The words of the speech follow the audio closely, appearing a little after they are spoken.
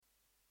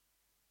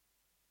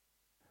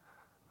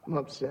I'm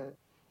upset.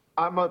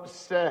 I'm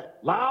upset.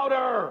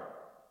 Louder!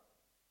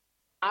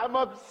 I'm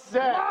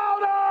upset.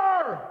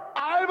 Louder!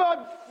 I'm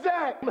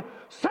upset.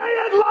 Say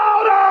it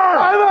louder!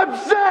 I'm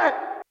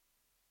upset.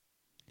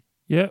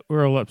 Yeah,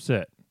 we're all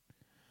upset.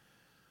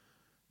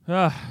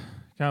 Can't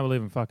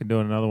believe I'm fucking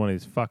doing another one of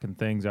these fucking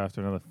things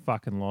after another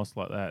fucking loss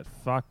like that.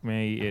 Fuck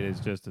me, it is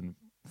just a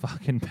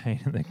fucking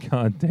pain in the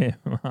goddamn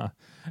ass.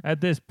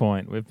 At this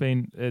point, we're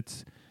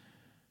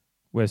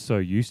so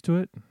used to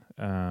it.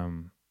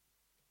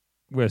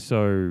 We're just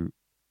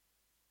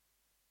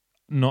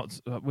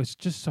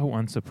so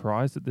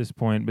unsurprised at this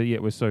point, but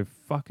yet we're so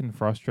fucking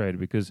frustrated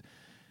because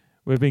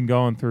we've been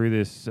going through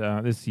this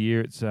this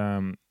year. It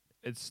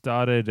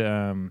started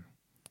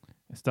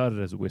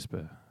as a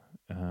whisper.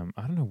 I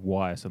don't know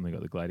why I suddenly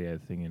got the Gladiator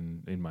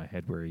thing in my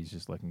head where he's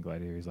just like in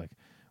Gladiator. He's like,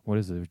 what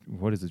is the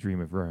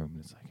dream of Rome? And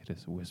it's like, it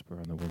is a whisper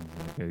on the wind.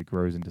 Like it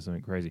grows into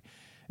something crazy.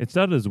 It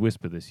started as a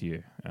whisper this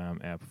year,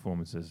 our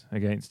performances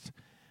against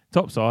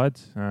top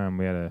sides.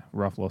 We had a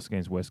rough loss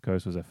against West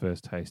Coast, was our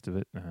first taste of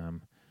it.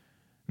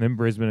 Then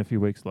Brisbane a few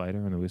weeks later,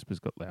 and the whispers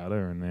got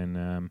louder. And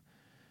then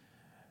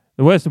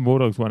the Western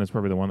Bulldogs one is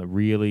probably the one that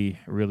really,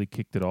 really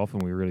kicked it off,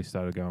 and we really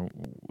started going.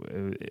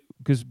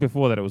 Because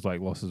before that, it was like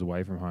losses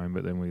away from home,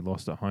 but then we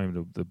lost at home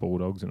to the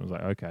Bulldogs, and it was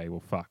like, okay, well,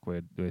 fuck,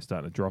 we're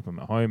starting to drop them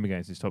at home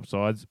against these top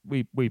sides.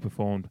 We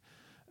performed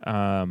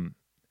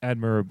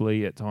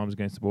admirably at times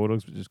against the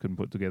Bulldogs, but just couldn't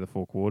put together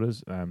 4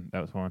 quarters. That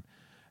was fine.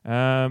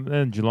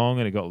 Then Geelong,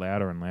 and it got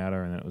louder and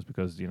louder, and it was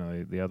because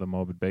the other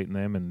mob had beaten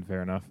them, and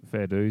fair enough,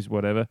 fair dues,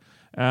 whatever.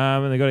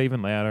 And they got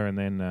even louder, and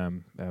then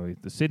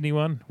the Sydney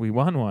one, we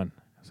won one.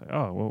 So,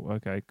 oh well,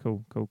 okay,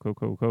 cool.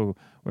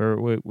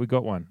 We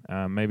got one.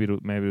 Maybe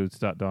it'll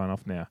start dying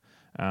off now.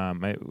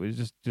 We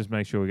just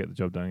make sure we get the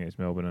job done against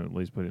Melbourne and at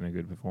least put in a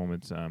good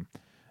performance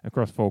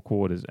across 4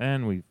 quarters,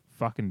 and we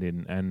fucking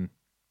didn't. And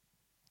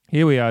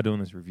here we are doing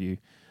this review,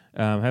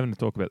 having to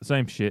talk about the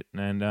same shit,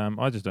 and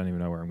I just don't even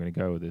know where I'm going to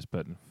go with this,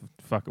 but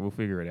fuck it, we'll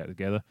figure it out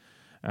together.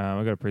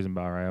 I've got a prison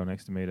bar ale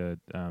next to me to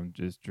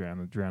just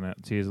drown out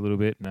the tears a little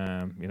bit,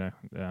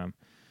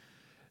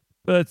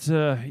 But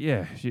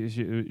yeah,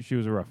 she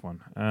was a rough one.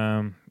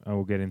 I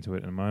will get into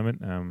it in a moment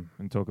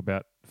and talk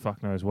about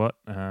fuck knows what.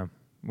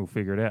 We'll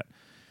figure it out.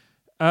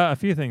 A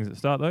few things at the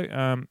start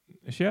though.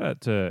 Shout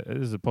out to,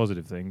 this is a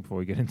positive thing before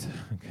we get into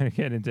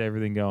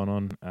everything going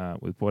on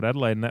with Port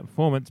Adelaide and that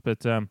performance.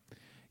 But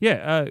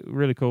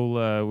really cool. We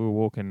were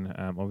walking,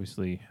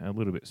 obviously a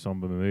little bit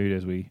somber mood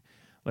as we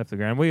left the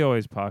ground. We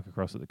always park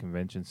across at the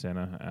convention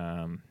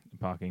centre.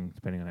 Parking,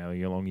 depending on how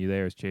long you're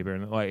there, is cheaper.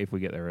 And like if we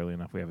get there early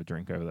enough, we have a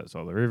drink over that side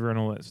of the river and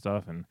all that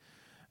stuff. And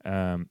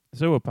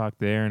so we're parked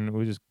there, and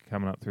we're just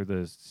coming up through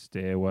the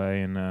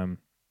stairway and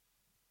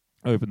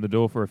opened the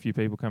door for a few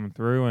people coming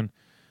through. And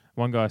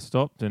one guy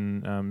stopped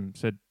and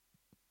said,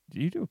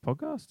 "Do you do a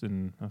podcast?"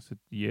 And I said,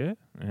 "Yeah."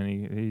 And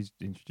he's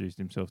introduced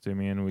himself to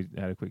me, and we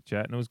had a quick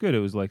chat, and it was good. It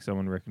was like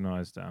someone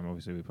recognised.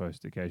 Obviously, we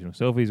post occasional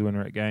selfies when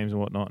we're at games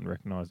and whatnot, and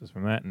recognised us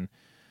from that. And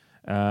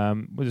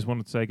we just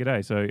wanted to say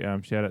g'day. So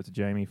shout out to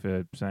Jamie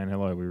for saying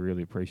hello. We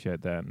really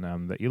appreciate that,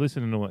 and that you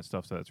listen and all that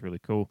stuff. So that's really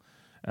cool.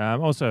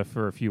 Also,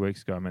 for a few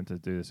weeks ago, I meant to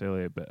do this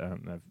earlier, but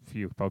a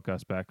few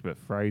podcasts back. But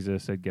Fraser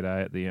said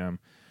g'day at the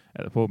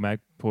Port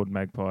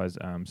Magpies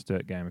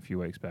Sturt game a few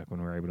weeks back when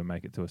we were able to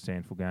make it to a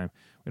Sandford game.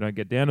 We don't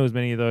get down to as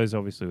many of those,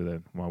 obviously,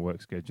 with my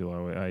work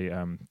schedule. I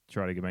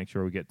try to make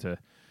sure we get to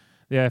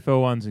the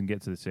AFL ones and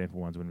get to the Sandford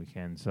ones when we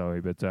can.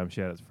 Sorry, but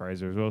shout out to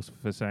Fraser as well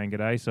for saying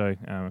g'day. So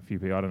a few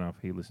people, I don't know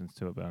if he listens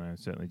to it, but I know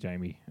certainly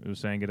Jamie was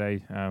saying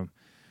g'day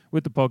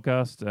with the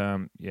podcast.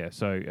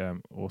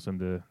 Awesome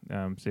to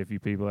see a few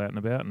people out and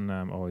about, and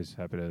always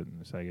happy to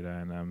say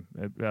g'day, and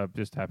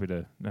just happy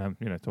to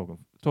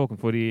talking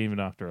footy even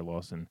after a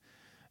loss, and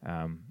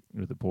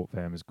with the Port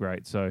fam is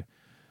great. So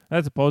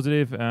that's a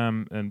positive,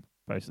 and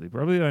basically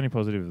probably the only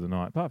positive of the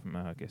night, apart from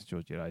I guess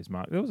George Geday's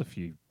mark. There was a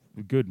few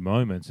good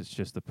moments. It's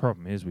just the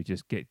problem is we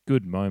just get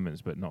good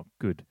moments, but not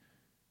good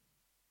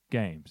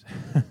games.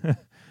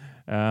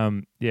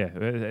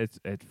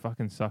 It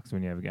fucking sucks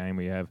when you have a game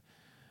where you have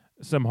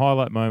some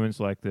highlight moments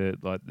like the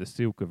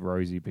silk of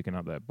Rosie picking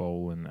up that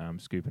ball and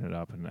scooping it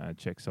up and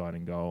check side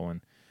and goal,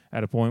 and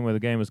at a point where the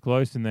game was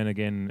close, and then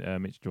again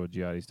Mitch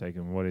Georgiades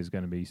taken what is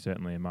going to be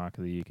certainly a mark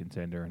of the year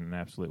contender and an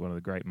absolute one of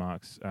the great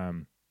marks,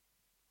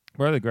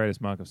 probably the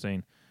greatest mark I've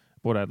seen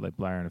Port Adelaide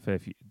player in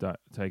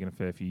taken a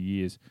fair few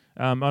years.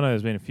 I know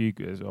there's been a few,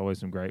 there's always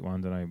some great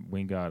ones. I know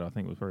Wingard, I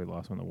think, was probably the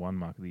last one that won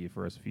mark of the year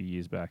for us a few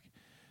years back.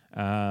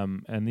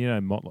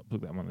 Motlop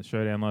took that one in the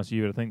showdown last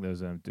year, but I think there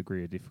was a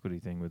degree of difficulty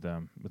thing with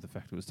the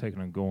fact it was taken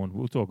on Gorn.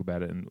 We'll talk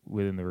about it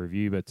within the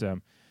review, but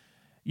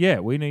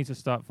we need to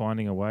start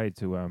finding a way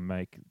to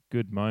make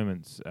good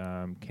moments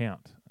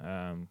count,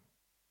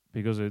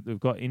 because they've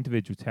got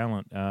individual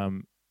talent.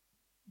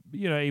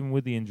 Even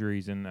with the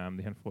injuries and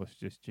the unfortunate,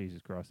 just Jesus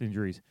Christ,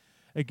 injuries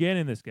again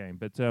in this game.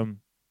 But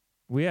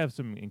we have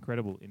some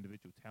incredible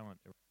individual talent.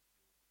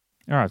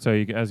 All right, so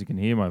as you can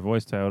hear, my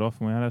voice tailed off,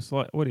 and we had a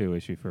slight audio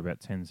issue for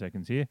about 10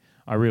 seconds here.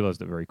 I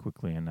realised it very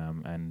quickly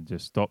and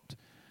just stopped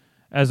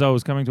as I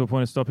was coming to a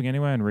point of stopping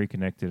anyway and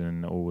reconnected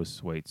and all was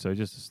sweet. So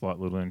just a slight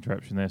little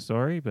interruption there,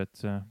 sorry, but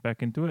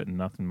back into it and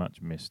nothing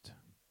much missed.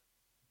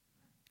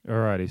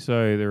 Alrighty,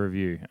 so the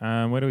review.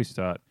 Where do we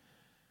start?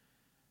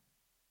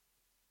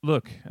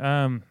 Look,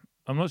 I'm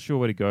not sure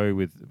where to go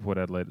with Port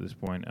Adelaide at this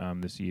point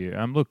this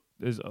year. Look,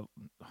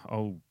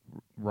 I'll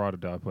ride or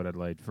die Port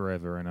Adelaide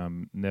forever, and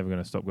I'm never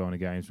going to stop going to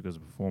games because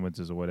of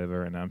performances or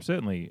whatever. And I'm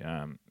certainly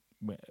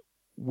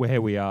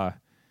where we are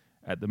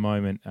at the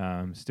moment,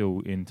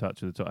 still in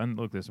touch with the top. And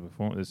look, there's a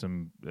performance. There's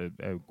some.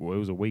 It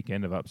was a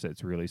weekend of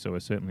upsets, really. So we're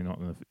certainly not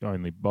in the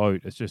only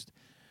boat. It's just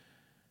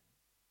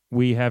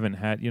we haven't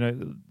had.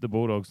 The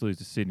Bulldogs lose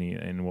to Sydney,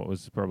 and what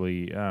was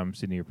probably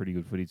Sydney a pretty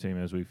good footy team,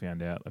 as we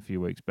found out a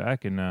few weeks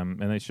back. And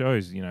it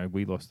shows.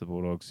 We lost the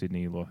Bulldogs.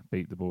 Sydney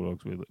beat the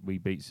Bulldogs. We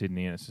beat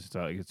Sydney, and it's just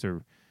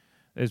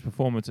there's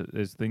performance.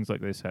 There's things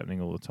like this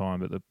happening all the time.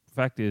 But the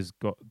fact is,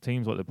 got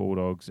teams like the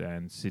Bulldogs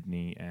and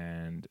Sydney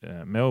and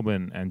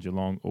Melbourne and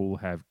Geelong all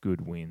have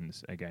good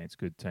wins against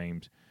good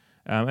teams,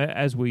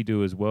 as we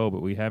do as well.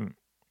 But we haven't.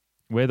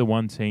 We're the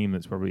one team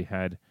that's probably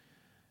had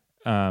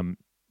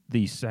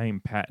the same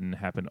pattern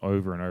happen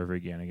over and over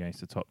again against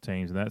the top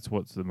teams, and that's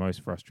what's the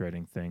most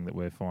frustrating thing that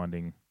we're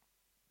finding.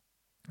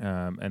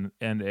 And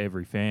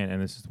every fan,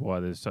 and this is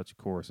why there's such a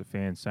chorus of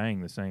fans saying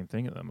the same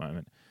thing at the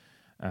moment,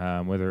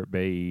 whether it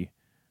be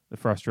the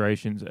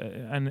frustrations,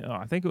 and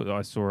I think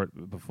I saw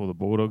it before the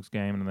Bulldogs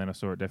game, and then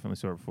definitely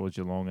saw it before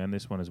Geelong and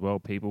this one as well.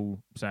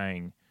 People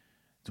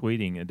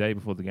tweeting a day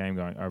before the game,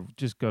 going, I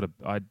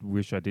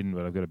wish I didn't,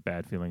 but I've got a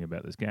bad feeling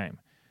about this game.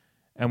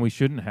 And we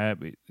shouldn't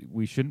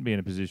be in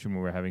a position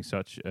where we're having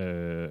such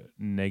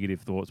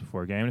negative thoughts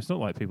before a game. And it's not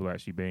like people are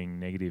actually being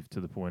negative to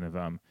the point of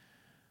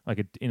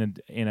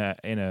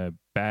in a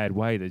bad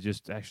way. They're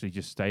just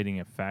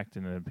stating a fact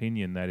and an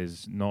opinion that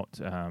is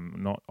not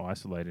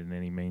isolated in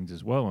any means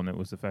as well. And it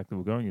was the fact that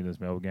we're going into this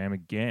Melbourne game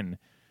again.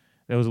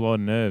 There was a lot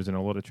of nerves and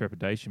a lot of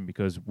trepidation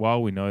because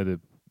while we know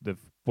the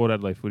Port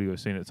Adelaide footy we've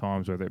seen at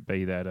times, whether it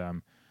be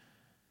that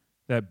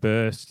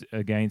burst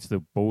against the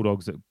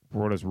Bulldogs that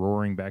brought us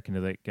roaring back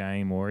into that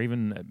game, or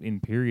even in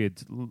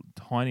periods,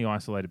 tiny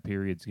isolated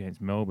periods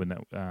against Melbourne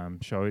that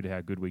showed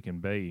how good we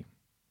can be.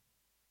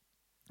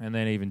 And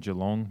then even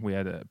Geelong, we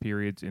had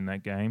periods in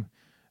that game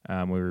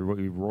where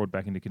we roared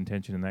back into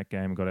contention in that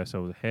game and got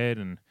ourselves ahead.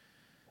 And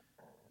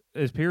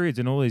there's periods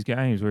in all these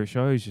games where it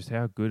shows just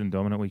how good and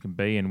dominant we can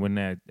be, and when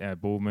our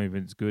ball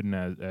movement's good and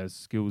our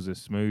skills are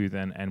smooth,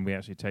 and we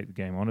actually take the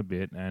game on a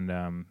bit. And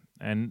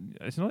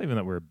it's not even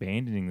that we're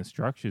abandoning the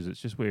structures; it's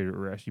just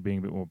we're actually being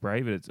a bit more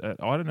brave. It's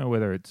I don't know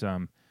whether it's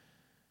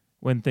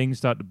when things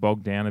start to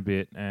bog down a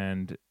bit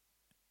and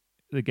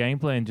the game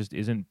plan just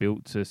isn't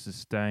built to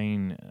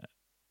sustain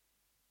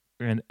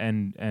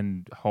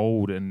and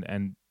hold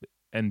and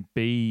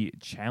be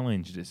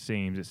challenged. It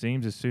seems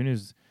as soon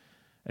as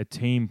a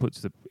team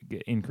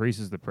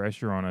increases the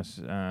pressure on us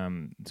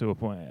to a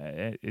point,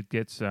 it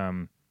gets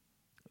there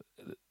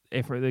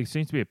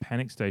seems to be a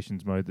panic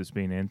stations mode that's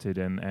been entered,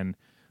 and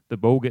the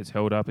ball gets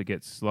held up, it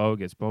gets slow, it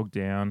gets bogged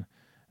down.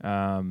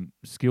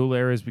 Skill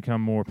errors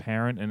become more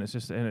apparent, and it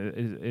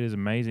is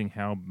amazing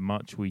how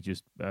much we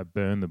just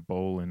burn the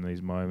ball in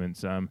these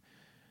moments.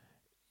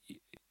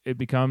 It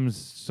becomes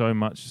so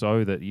much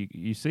so that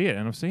you see it,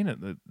 and I've seen it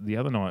the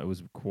other night. It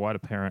was quite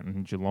apparent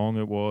in Geelong,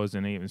 it was,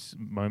 and even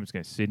moments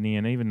against Sydney,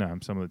 and even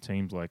some of the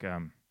teams like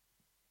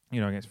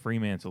against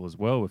Fremantle as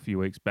well a few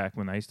weeks back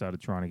when they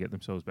started trying to get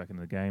themselves back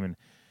into the game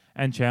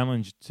and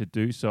challenged to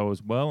do so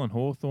as well. And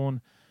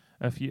Hawthorn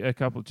a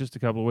couple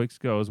of weeks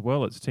ago as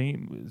well. It's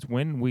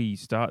when we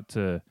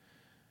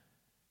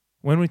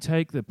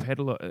take the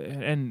pedal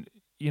and.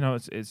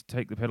 It's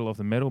take the pedal off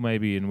the metal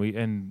maybe,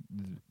 and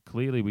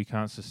clearly we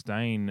can't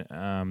sustain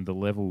the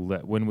level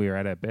that when we are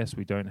at our best,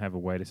 we don't have a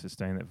way to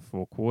sustain that for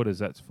 4 quarters.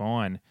 That's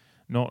fine.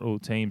 Not all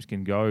teams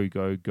can go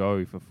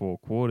for 4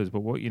 quarters, but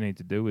what you need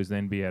to do is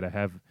then be able to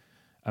have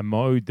a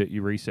mode that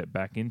you reset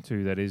back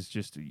into that is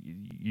just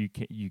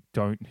you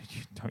don't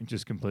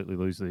just completely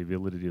lose the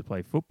ability to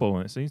play football.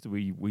 And it seems that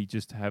we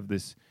just have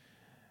this.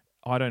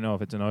 I don't know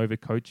if it's an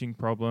overcoaching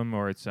problem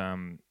or it's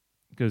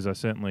because I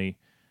certainly.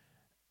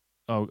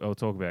 I'll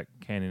talk about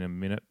Ken in a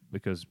minute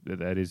because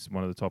that is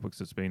one of the topics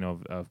that's been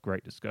of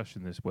great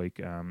discussion this week.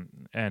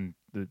 And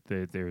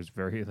there's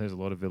a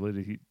lot of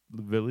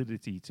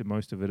validity to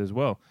most of it as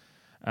well.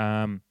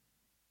 But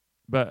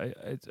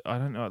I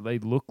don't know. They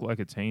look like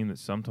a team that's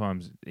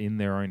sometimes in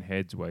their own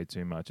heads way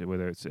too much.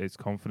 Whether it's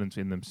confidence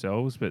in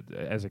themselves, but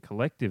as a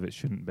collective, it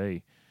shouldn't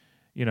be.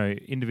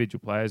 Individual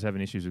players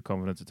having issues with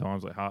confidence at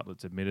times. Like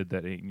Hartlett's admitted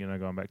that,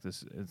 going back to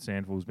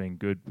Sandford's being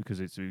good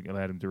because it's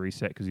allowed him to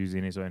reset because he was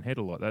in his own head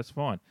a lot. That's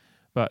fine.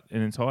 But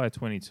an entire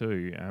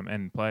 22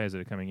 and players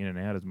that are coming in and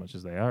out as much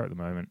as they are at the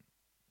moment,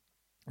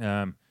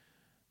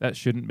 that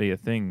shouldn't be a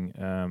thing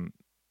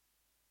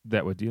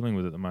that we're dealing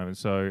with at the moment.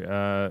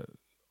 So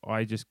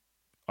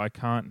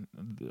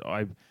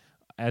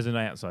as an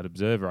outside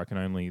observer, I can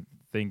only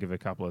think of a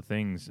couple of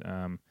things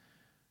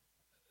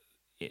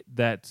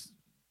that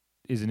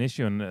is an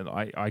issue, and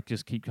I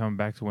just keep coming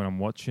back to when I'm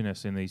watching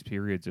us in these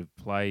periods of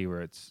play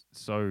where it's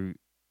so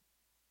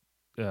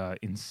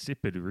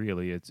insipid.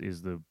 Really,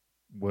 is the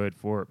word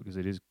for it, because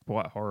it is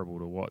quite horrible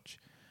to watch.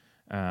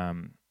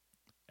 And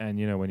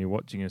when you're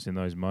watching us in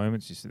those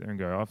moments, you sit there and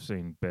go, "I've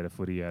seen better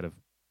footy out of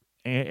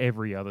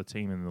every other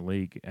team in the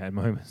league at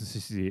moments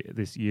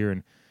this year."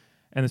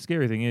 And the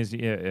scary thing is,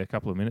 a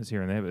couple of minutes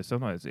here and there, but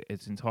sometimes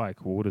it's entire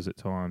quarters at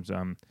times.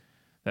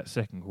 That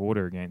second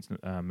quarter against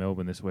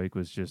Melbourne this week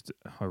was just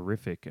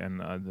horrific, and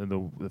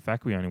the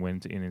fact we only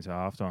went into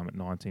halftime at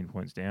 19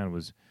 points down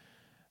was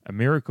a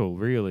miracle,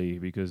 really,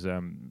 because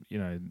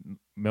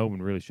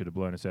Melbourne really should have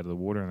blown us out of the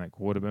water in that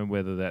quarter. But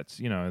whether that's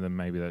then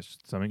maybe that's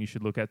something you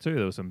should look at too.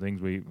 There were some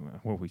things we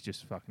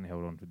just fucking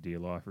held on for dear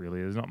life.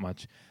 Really, there's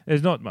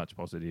not much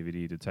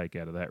positivity to take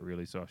out of that,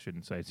 really. So I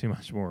shouldn't say too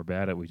much more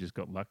about it. We just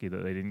got lucky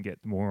that they didn't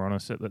get more on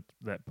us at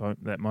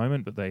that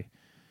moment, but they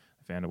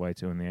found a way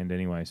to in the end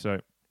anyway. So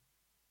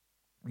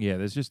yeah,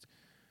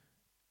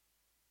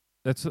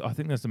 I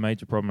think that's the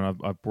major problem.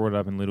 I've brought it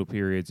up in little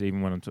periods,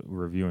 even when I'm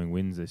reviewing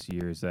wins this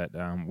year, is that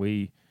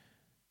we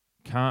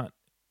can't,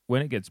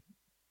 when it gets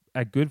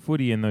a good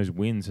footy in those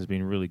wins has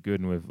been really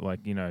good, and we've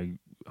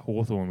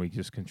Hawthorn, we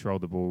just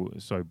controlled the ball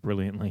so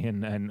brilliantly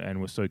and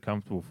were so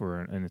comfortable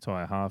for an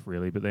entire half,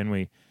 really. But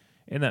then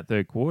in that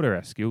third quarter,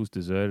 our skills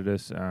deserted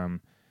us, and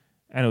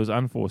it was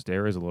unforced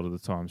errors a lot of the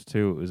times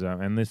too. It was,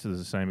 and this is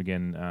the same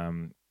again.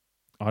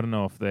 I don't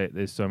know if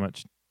there's so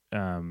much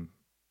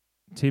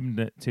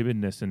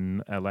timidness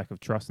and a lack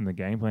of trust in the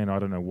game plan. I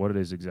don't know what it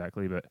is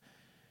exactly, but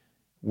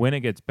when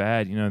it gets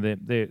bad,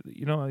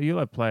 you'll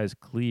have players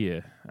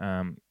clear,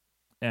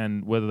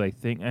 and whether they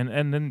think,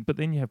 but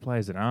then you have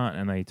players that aren't,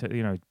 and they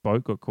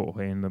Boat got caught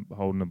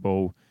holding the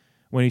ball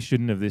when he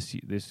shouldn't have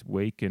this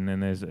week, and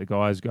then there's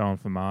guys going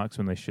for marks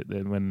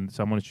when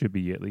someone should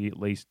be at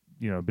least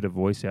a bit of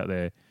voice out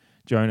there.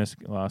 Jonas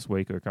last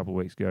week or a couple of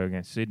weeks ago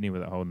against Sydney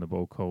with that holding the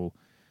ball call.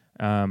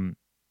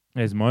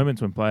 There's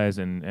moments when players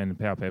and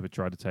Pau Pepper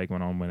tried to take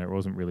one on when it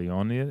wasn't really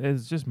on.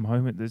 There's just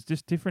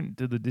different.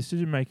 The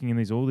decision making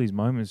in all these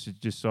moments is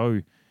just so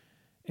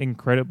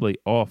incredibly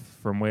off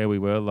from where we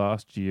were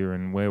last year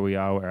and where we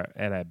are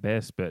at our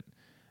best. But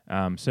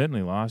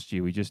certainly last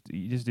year you just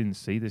didn't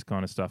see this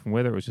kind of stuff. And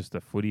whether it was just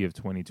the footy of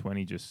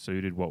 2020 just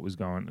suited what was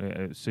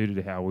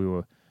suited how we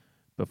were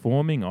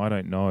performing, I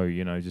don't know.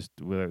 Just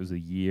whether it was the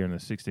year and the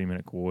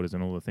 16-minute quarters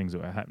and all the things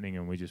that were happening,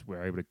 and we just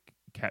were able to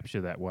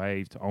capture that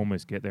wave to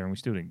almost get there, and we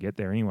still didn't get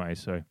there anyway.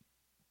 So,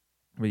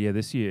 but yeah,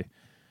 this year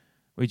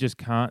we just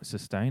can't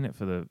sustain it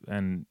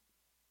I'm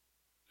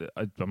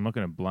not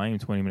going to blame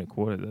 20-minute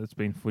quarter. That's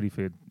been footy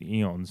for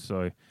eons.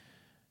 So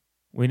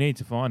we need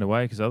to find a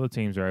way, because other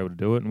teams are able to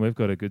do it, and we've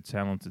got a good,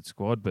 talented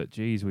squad. But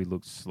geez, we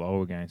looked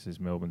slow against this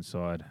Melbourne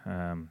side.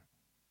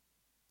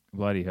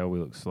 Bloody hell, we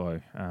looked slow.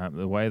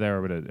 The way they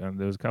were able to,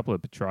 there was a couple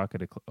of Petrarca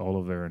to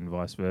Oliver and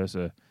vice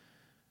versa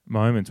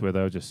moments where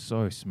they were just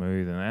so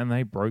smooth, and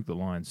they broke the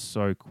line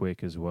so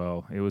quick as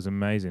well. It was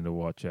amazing to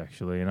watch,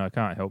 actually, and I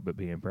can't help but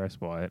be impressed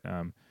by it.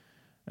 And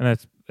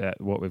that's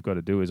what we've got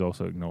to do, is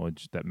also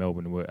acknowledge that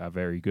Melbourne are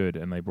very good,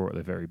 and they brought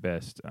their very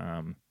best.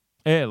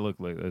 Look,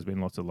 there's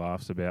been lots of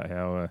laughs about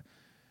how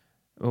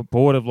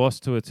Port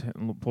lost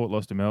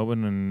to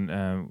Melbourne, and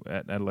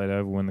at Adelaide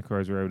Oval when the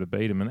Crows were able to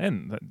beat them,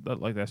 and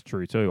that's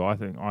true too. I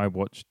think I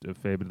watched a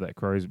fair bit of that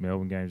Crows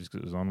Melbourne game just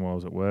because it was on while I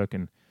was at work,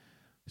 and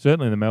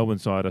certainly the Melbourne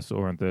side I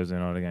saw on Thursday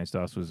night against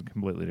us was a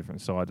completely different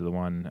side to the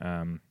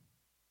one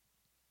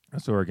I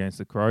saw against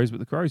the Crows. But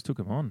the Crows took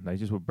them on. They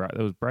just were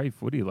there was brave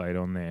footy laid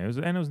on there,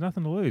 it was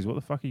nothing to lose. What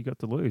the fuck you got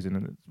to lose?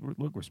 And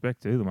look,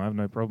 respect to them. I have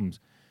no problems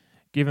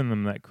giving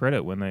them that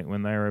credit when they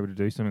were able to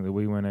do something that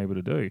we weren't able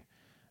to do.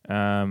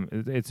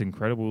 It's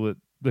incredible that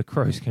the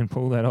Crows can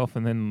pull that off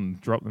and then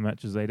drop the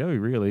matches they do,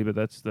 really. But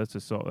that's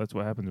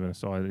what happens when a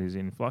side is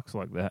in flux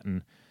like that.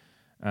 And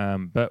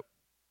but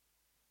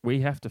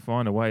we have to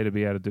find a way to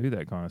be able to do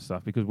that kind of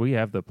stuff, because we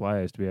have the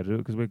players to be able to do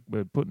it, because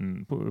we're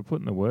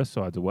putting the worst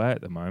sides away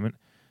at the moment.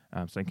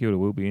 St Kilda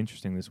will be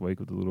interesting this week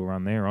with the little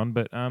run they're on,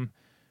 but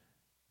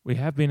we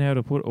have been able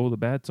to put all the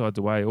bad sides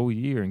away all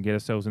year and get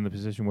ourselves in the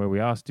position where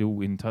we are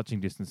still in touching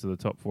distance of the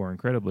top four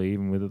incredibly,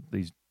 even with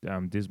these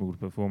dismal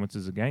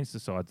performances against the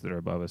sides that are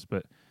above us.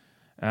 But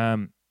But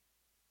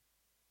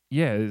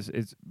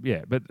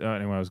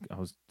anyway, I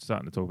was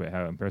starting to talk about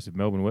how impressive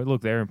Melbourne were.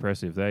 Look, they're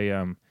impressive. They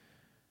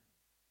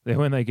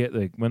when they get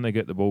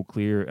the ball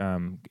clear,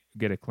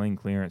 get a clean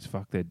clearance.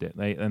 Fuck, they're dead.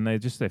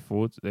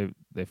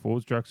 Their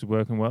forwards trucks are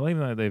working well.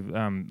 Even though they've,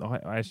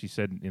 I actually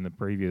said in the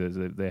preview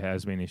that there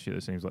has been an issue.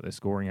 It seems like their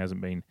scoring hasn't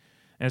been,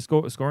 and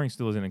scoring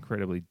still isn't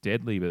incredibly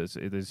deadly. But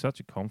there's such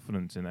a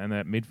confidence, and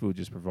that midfield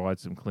just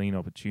provides some clean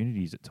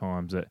opportunities at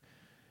times.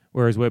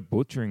 Whereas we're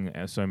butchering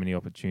so many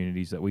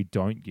opportunities that we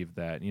don't give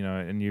that,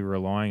 and you're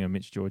relying on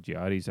Mitch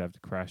Georgiades to have to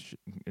crash,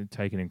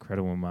 take an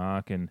incredible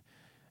mark, and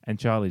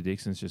Charlie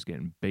Dixon's just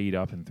getting beat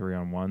up in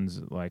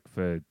 3-on-1s like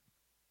for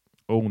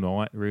all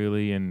night,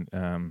 really.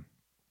 And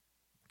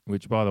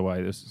which, by the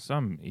way, there's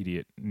some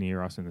idiot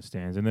near us in the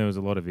stands, and there was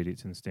a lot of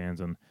idiots in the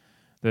stands on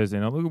Thursday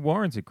night. Look,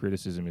 warranted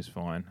criticism is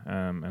fine,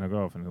 and I'll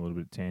go off on a little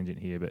bit of tangent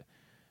here, but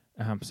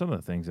some of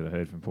the things that I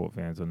heard from Port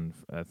fans on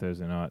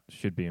Thursday night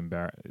should be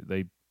embarrassed.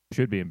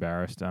 should be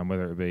embarrassed.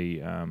 Whether it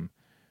be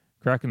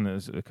Kraken,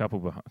 there's a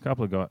couple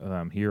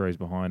of heroes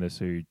behind us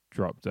who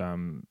dropped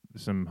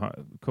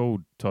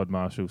called Todd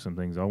Marshall some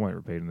things I won't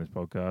repeat in this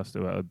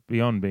podcast.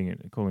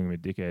 Beyond calling him a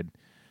dickhead,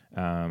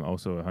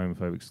 also a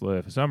homophobic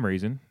slur for some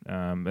reason.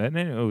 And then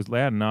it was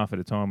loud enough at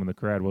a time when the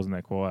crowd wasn't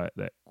that quiet,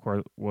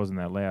 wasn't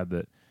that loud,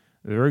 that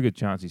there's a very good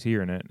chance he's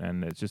hearing it,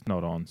 and it's just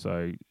not on.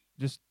 So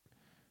just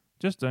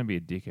don't be a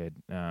dickhead,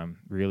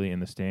 really, in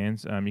the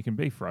stands. You can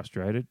be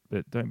frustrated,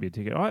 but don't be a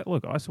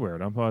dickhead. I swear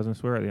at umpires and I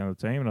swear at the other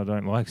team, and I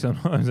don't like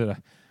sometimes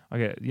that I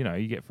get,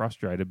 you get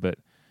frustrated, but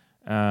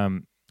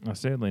I'm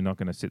certainly not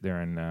going to sit there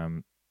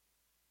and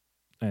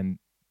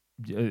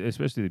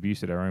especially the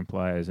abuse at our own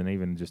players, and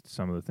even just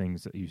some of the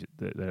things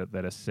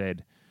that are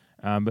said.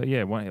 But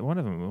yeah, one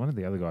of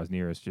the other guys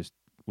near us just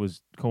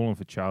was calling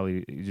for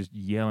Charlie, just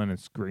yelling and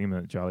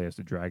screaming that Charlie has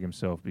to drag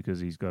himself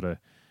because he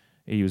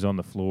was on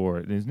the floor.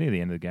 It was near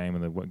the end of the game,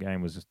 and the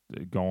game was just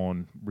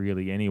gone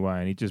really anyway,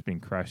 and he'd just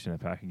been crashed in a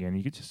pack again.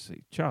 You could just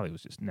see Charlie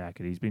was just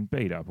knackered. He's been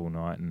beat up all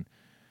night, and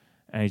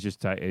he's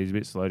a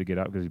bit slow to get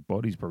up because his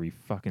body's probably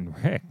fucking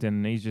wrecked,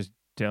 and he's just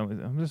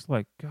I'm just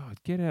like, God,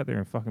 get out there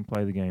and fucking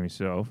play the game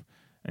yourself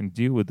and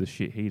deal with the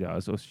shit he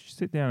does, or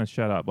sit down and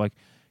shut up. Like,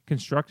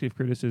 constructive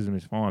criticism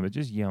is fine, but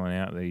just yelling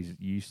out that he's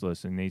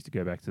useless and needs to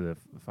go back to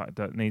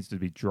needs to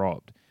be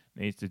dropped,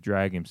 needs to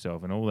drag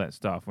himself and all that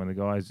stuff when the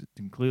guy's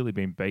clearly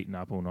been beaten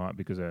up all night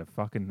because a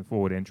fucking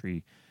forward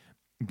entry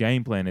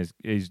game plan is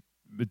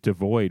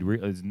devoid.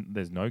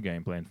 There's no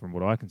game plan from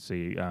what I can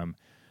see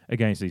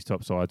against these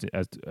top sides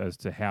as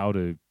to how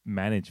to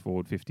manage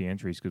forward 50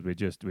 entries, because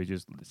we're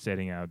just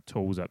setting our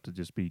tools up to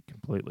just be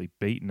completely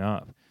beaten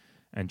up.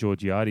 And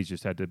Georgiades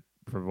just had to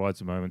provide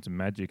some moments of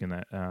magic in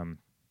that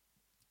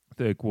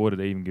third quarter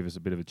to even give us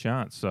a bit of a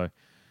chance. So,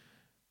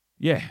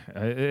 yeah,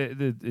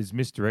 it's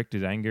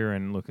misdirected anger.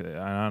 And look,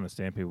 I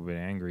understand people being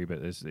angry,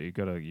 but you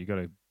got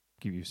to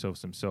give yourself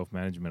some self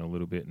management a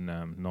little bit,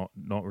 and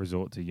not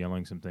resort to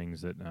yelling some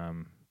things that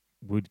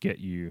would get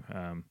you.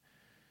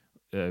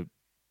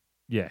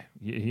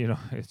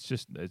 It's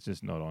just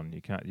not on.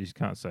 You just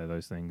can't say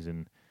those things,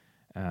 and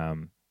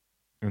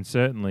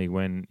certainly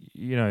when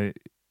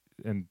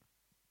and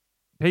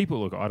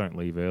people look. I don't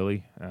leave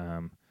early.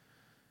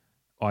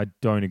 I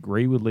don't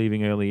agree with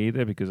leaving early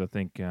either, because I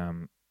think.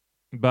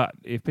 But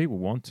if people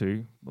want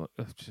to, I'm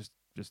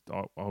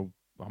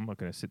not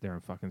going to sit there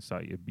and fucking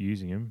start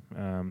abusing him.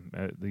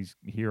 These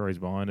heroes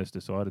behind us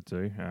decided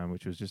to,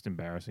 which was just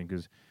embarrassing,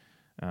 because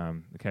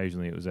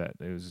occasionally it was.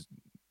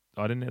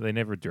 They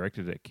never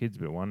directed it at kids,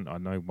 but I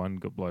know one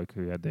good bloke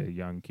who had their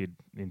young kid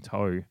in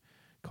tow,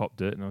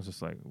 copped it, and I was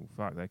just like, well,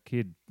 fuck that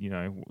kid.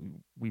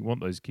 We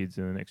want those kids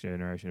in the next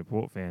generation of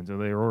Port fans. Or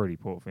they're already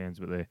Port fans,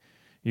 but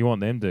you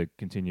want them to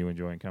continue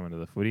enjoying coming to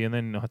the footy. And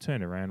then I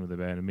turned around with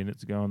about a minute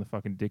to go, and the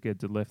fucking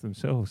dickheads had left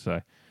themselves.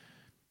 So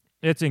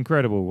it's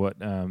incredible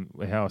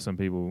how some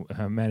people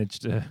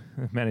managed to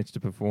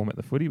perform at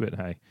the footy. But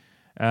hey,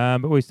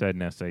 but we stayed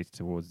in our seats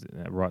towards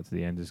right to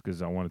the end, just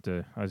because I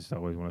just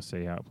always want to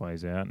see how it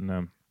plays out.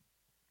 And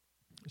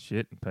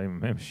pay my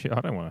membership.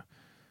 I don't want to.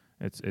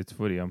 It's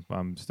footy.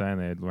 I'm staying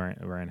there,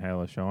 rain,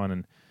 hail or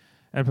shine,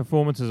 and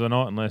performances or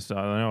not, unless I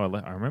don't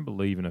know. I remember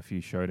leaving a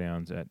few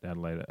showdowns at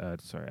Adelaide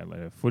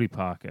Footy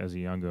Park as a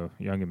younger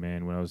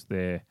man when I was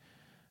there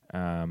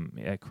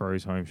at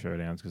Crows home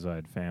showdowns, because I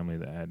had family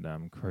that had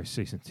Crows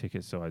season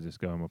tickets, so I just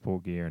go in my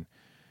Port gear, and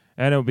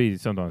it'll be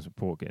sometimes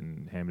Port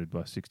getting hammered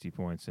by 60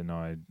 points, and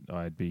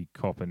I'd be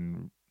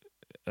copping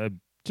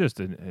just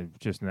an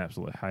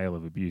absolute hail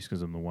of abuse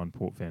because I'm the one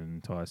Port fan in the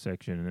entire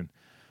section, and then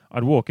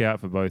I'd walk out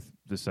for both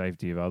the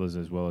safety of others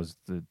as well as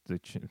to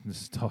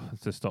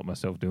stop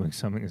myself doing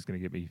something that's going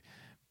to get me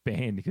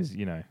banned, because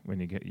when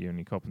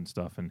you copping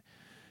stuff and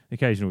the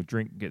occasional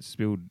drink gets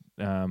spilled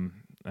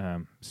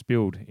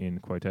in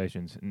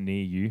quotations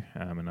near you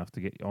enough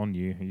to get on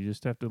you, you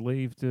just have to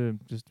leave to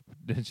just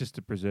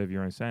to preserve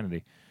your own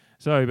sanity.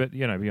 So, but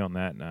beyond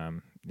that,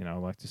 I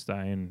like to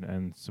stay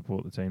and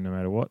support the team no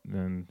matter what,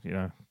 and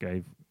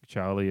gave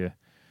Charlie a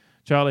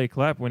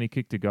clap when he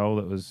kicked a goal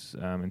that was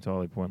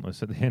entirely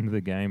pointless at the end of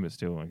the game, but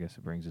still, I guess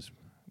it brings us.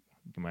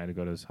 He may have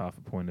got us half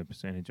a point of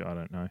percentage. I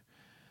don't know.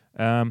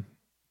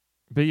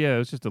 But yeah, it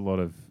was just a lot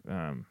of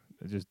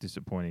just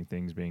disappointing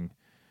things being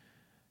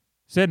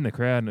said in the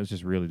crowd, and it was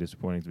just really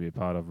disappointing to be a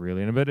part of,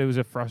 really. But it was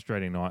a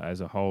frustrating night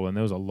as a whole, and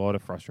there was a lot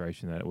of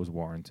frustration that it was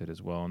warranted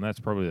as well. And that's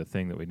probably the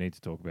thing that we need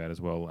to talk about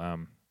as well,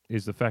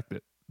 is the fact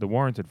that the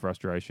warranted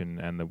frustration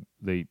and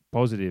the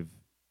positive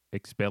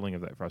expelling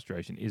of that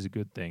frustration is a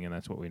good thing, and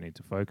that's what we need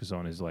to focus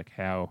on, is like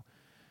how,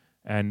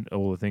 and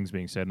all the things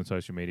being said on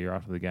social media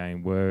after the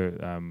game were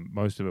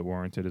most of it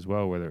warranted as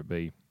well, whether it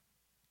be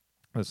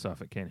the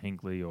stuff at Ken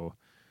Hinkley or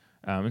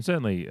and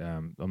certainly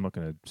I'm not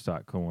going to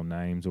start calling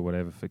names or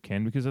whatever for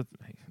Ken, because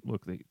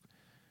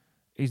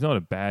he's not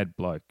a bad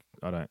bloke.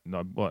 I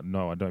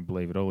don't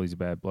believe at all he's a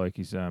bad bloke.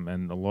 He's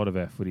and a lot of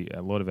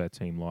our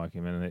team like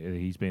him, and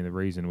he's been the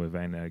reason we've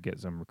been able to get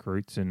some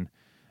recruits and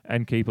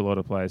keep a lot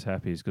of players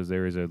happy, is because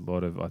there is a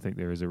lot of lot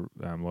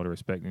of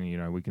respect.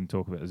 And we can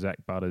talk about Zach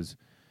Butters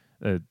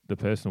the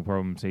personal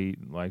problems he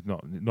like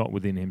not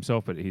within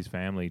himself, but his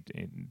family,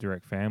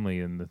 direct family,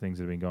 and the things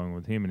that have been going on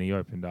with him. And he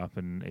opened up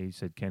and he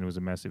said Ken was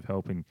a massive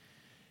help in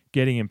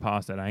getting him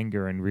past that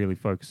anger and really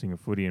focusing on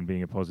footy and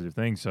being a positive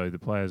thing. So the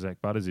player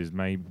Zach Butters is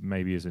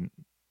maybe isn't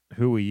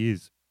who he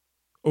is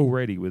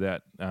already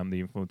without the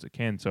influence of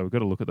Ken. So we've got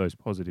to look at those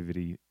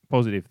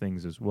positive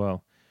things as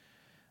well.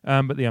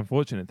 But the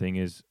unfortunate thing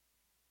is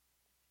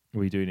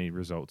we do need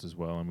results as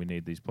well, and we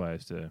need these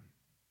players to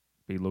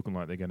be looking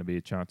like they're going to be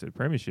a chance at a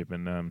premiership.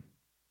 And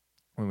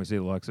when we see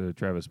the likes of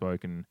Travis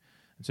Spoke and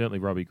certainly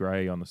Robbie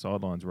Gray on the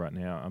sidelines right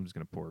now, I'm just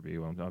going to pour a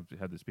beer. I've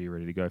had this beer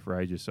ready to go for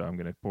ages, so I'm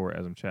going to pour it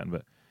as I'm chatting.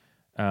 But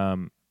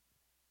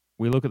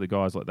we look at the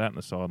guys like that on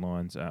the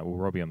sidelines,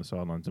 Robbie on the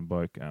sidelines and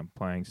Boak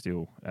playing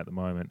still at the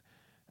moment.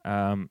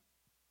 And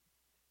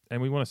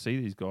we want to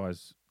see these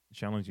guys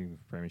challenging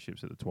for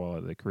premierships at the twilight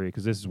of their career,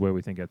 because this is where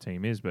we think our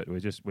team is, but we're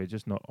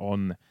just not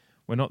on.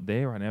 We're not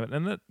there right now.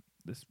 And the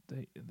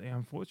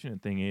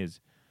unfortunate thing is,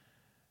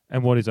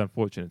 and what is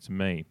unfortunate to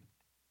me,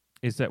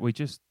 is that we're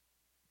just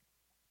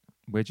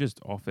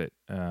off it.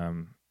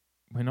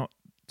 We're not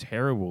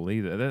terrible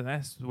either.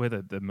 That's where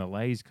the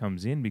malaise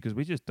comes in, because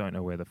we just don't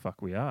know where the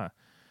fuck we are.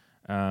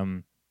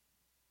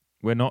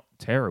 We're not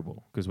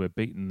terrible because we've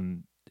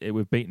beaten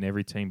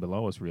every team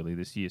below us really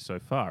this year so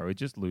far. We're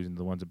just losing to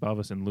the ones above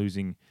us and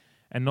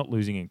not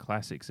losing in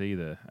classics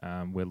either.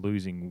 We're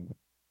losing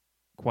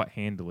quite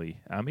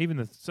handily.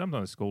 Even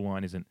sometimes the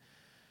scoreline isn't.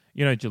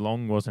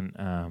 Geelong wasn't.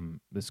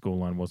 The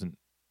scoreline wasn't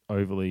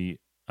overly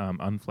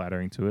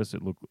unflattering to us.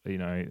 It looked,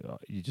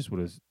 you just would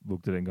have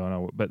looked at it and gone,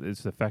 oh, but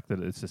it's the fact that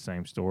it's the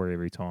same story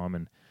every time.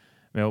 And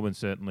Melbourne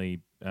certainly,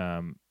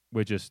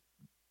 we're just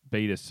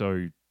beat us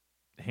so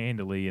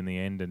handily in the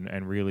end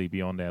and really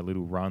beyond our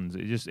little runs.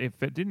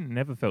 It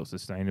never felt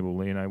sustainable.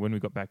 When we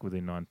got back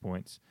within 9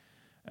 points,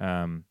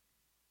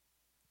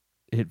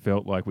 it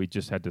felt like we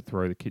just had to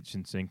throw the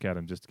kitchen sink at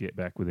them just to get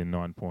back within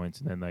 9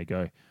 points. And then they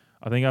go,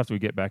 I think after we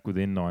get back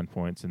within 9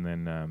 points and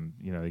then,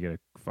 they get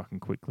a fucking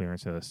quick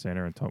clearance out of the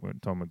centre and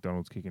Tom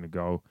McDonald's kicking a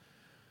goal.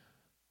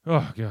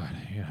 Oh, God,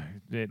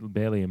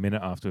 barely a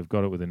minute after we've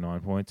got it within 9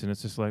 points. And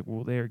it's just like,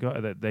 well, there you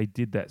go. They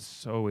did that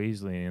so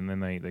easily. And then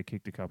they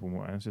kicked a couple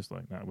more. And it's just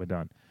like, no, we're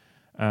done.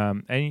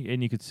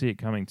 And you could see it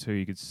coming too.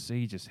 You could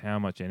see just how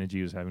much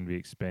energy was having to be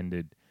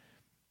expended,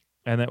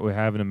 and that we're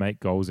having to make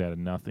goals out of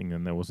nothing,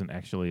 and there wasn't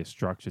actually a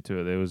structure to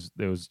it.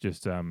 There was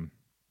just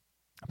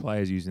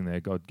players using their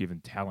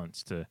God-given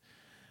talents to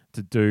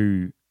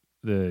do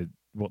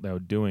what they were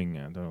doing.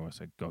 I don't know if I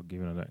said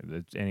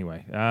God-given.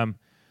 Anyway,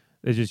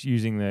 they're just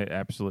using their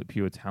absolute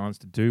pure talents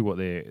to do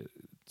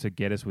to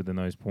get us within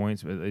those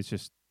points. But it's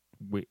just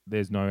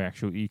there's no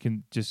actual. You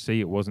can just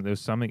see it wasn't. There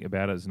was something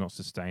about it that's not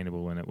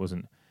sustainable, and it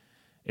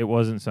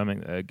wasn't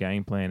something, a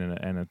game plan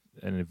and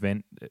an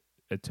event.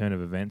 A turn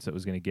of events that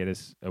was going to get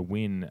us a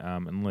win,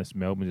 unless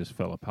Melbourne just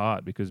fell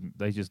apart, because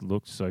they just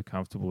looked so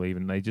comfortable.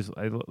 Even they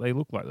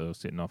looked like they were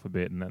sitting off a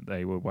bit, and that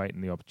they were waiting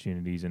the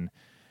opportunities and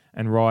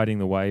riding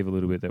the wave a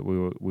little bit that we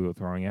were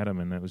throwing at them,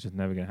 and that was just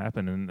never going to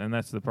happen. And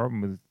that's the problem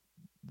with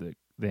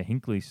the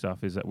Hinkley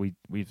stuff, is that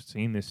we've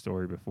seen this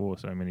story before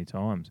so many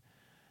times.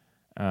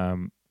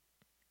 When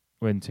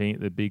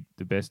the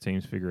best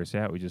teams figure us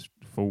out, we just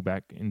fall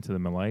back into the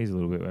malaise a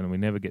little bit, and we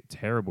never get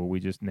terrible. We're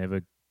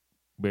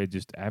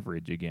just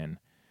average again.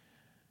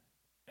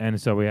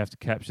 And so we have to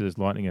capture this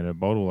lightning in a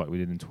bottle like we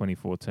did in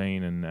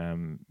 2014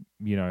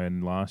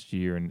 and last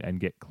year and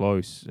get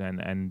close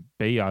and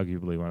be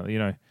arguably one of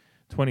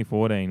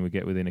 2014 we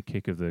get within a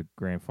kick of the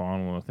grand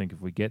final, and I think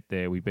if we get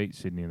there, we beat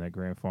Sydney in that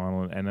grand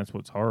final, and that's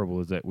what's horrible,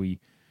 is that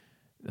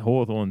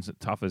Hawthorn's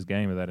toughest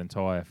game of that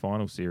entire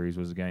final series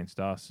was against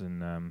us,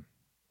 and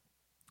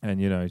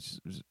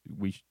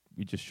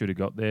we just should have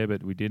got there,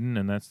 but we didn't,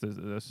 and that's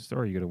the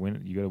story. You got to win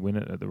it. You got to win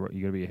it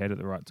you got to be ahead at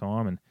the right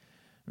time, and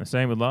the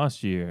same with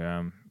last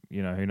year.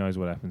 Who knows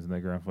what happens in the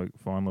grand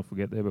final if we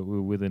get there, but we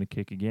were within a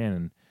kick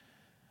again.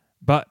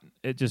 But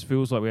it just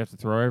feels like we have to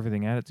throw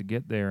everything at it to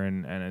get there,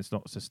 and it's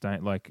not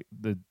sustained. Like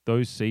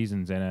those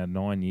seasons and our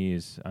 9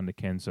 years under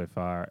Ken so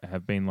far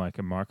have been like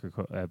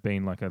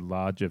a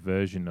larger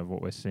version of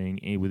what we're seeing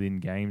within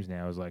games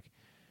now. Is like,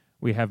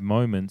 we have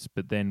moments,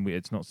 but then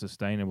it's not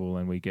sustainable,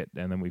 and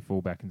then we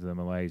fall back into the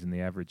malaise and the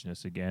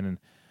averageness again, and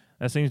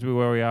that seems to be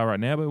where we are right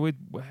now.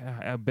 But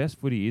our best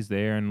footy is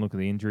there, and look at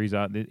the injuries.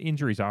 The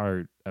injuries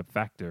are a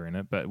factor in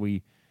it, but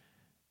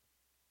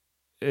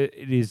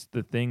it is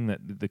the thing that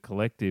the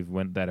collective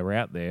that are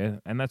out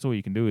there, and that's all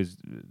you can do. Is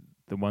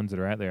the ones that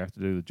are out there have to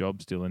do the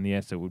job still. And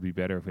yes, it would be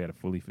better if we had a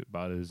fully fit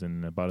Butters,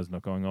 and Butters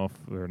not going off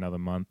for another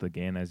month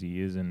again as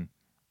he is, and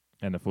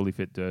a fully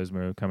fit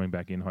Dersmer coming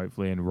back in,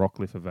 hopefully, and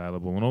Rockcliffe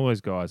available, and all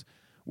those guys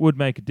would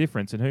make a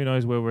difference. And who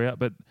knows where we're at,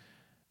 but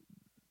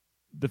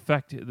the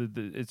fact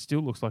it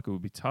still looks like it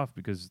would be tough,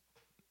 because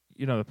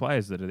the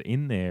players that are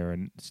in there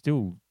and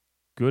still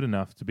good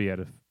enough to be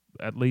able to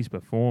at least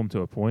perform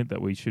to a point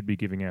that we should be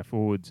giving our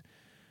forwards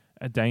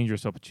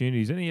dangerous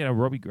opportunities. And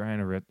Robbie Gray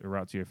and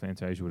Orazio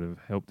Fantasia would have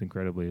helped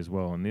incredibly as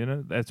well.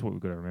 And that's what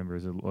we've got to remember,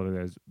 is a lot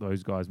of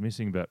those guys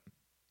missing, but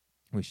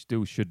we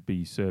still should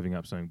be serving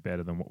up something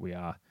better than what we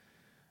are.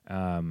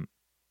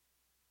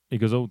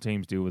 Because all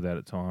teams deal with that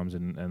at times,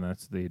 and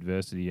that's the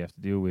adversity you have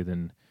to deal with.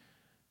 And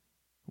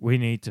we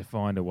need to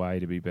find a way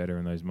to be better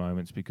in those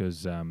moments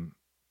because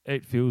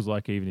it feels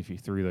like even if you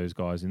threw those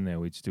guys in there,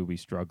 we'd still be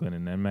struggling.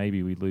 And then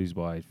maybe we'd lose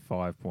by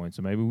 5 points,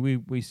 or maybe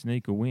we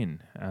sneak a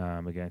win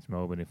against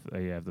Melbourne if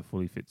they have the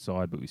fully fit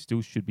side, but we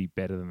still should be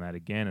better than that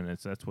again. And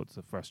that's what's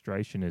the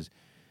frustration is.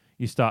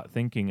 You start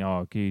thinking,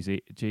 oh, geez,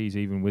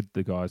 even with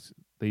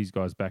these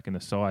guys back in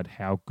the side,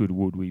 how good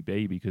would we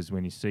be? Because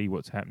when you see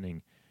what's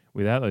happening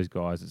without those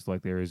guys, it's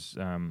like there is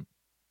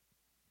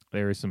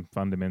some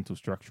fundamental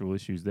structural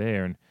issues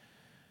there,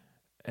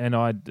 and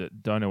I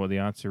don't know what the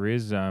answer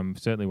is.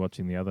 Certainly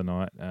watching the other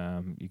night,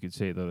 you could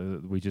see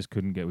that we just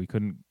we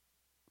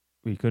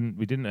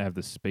didn't have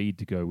the speed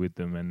to go with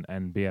them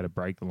and be able to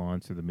break the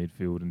lines through the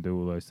midfield and do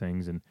all those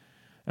things.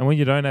 And when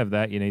you don't have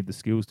that, you need the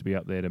skills to be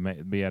up there to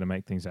be able to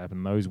make things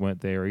happen. Those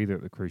weren't there either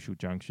at the crucial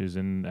junctures,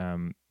 and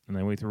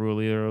then we threw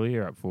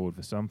earlier up forward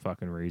for some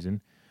fucking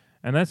reason.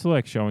 And that's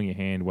like showing your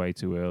hand way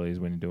too early is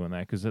when you're doing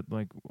that, because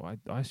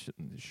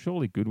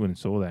surely Goodwin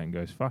saw that and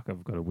goes, fuck,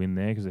 I've got to win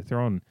there, because they're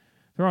throwing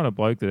a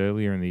bloke that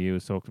earlier in the year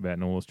was talked about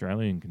in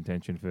All-Australian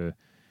contention for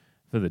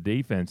the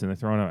defence, and they're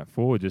throwing him out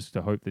forward just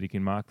to hope that he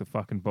can mark the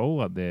fucking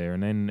ball up there.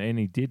 And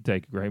he did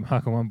take a great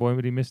mark at one point,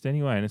 but he missed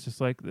anyway. And it's just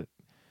like,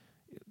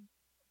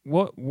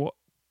 what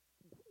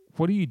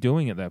are you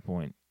doing at that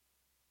point?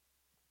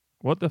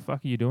 What the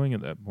fuck are you doing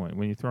at that point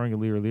when you're throwing a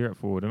Lear out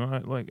forward? And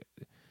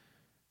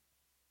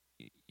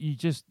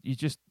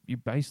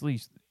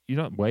you're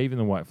not waving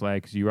the white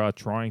flag because you are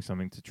trying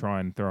something to try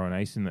and throw an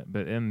ace in that.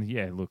 But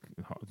look,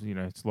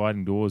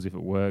 sliding doors if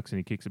it works, and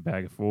he kicks a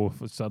bag of four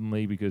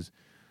suddenly because,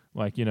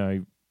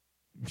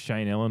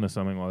 Shane Ellen or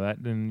something like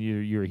that, then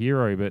you're a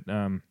hero. But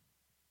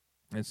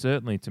and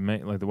certainly to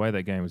me, like the way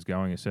that game was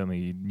going, certainly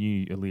you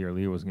knew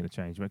Lear wasn't going to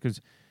change.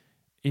 Because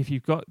if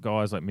you've got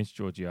guys like Mitch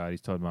Georgiades,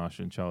 Todd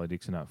Marshall, and Charlie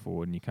Dixon up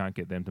forward, and you can't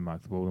get them to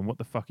mark the ball, then what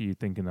the fuck are you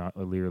thinking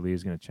Lear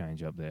is going to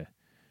change up there?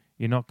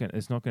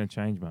 It's not going to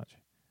change much.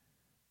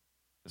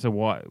 So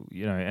why,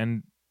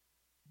 it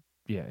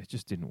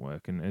just didn't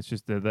work, and it's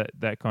just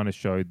that kind of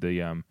showed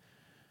the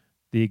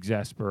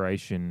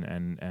exasperation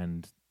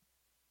and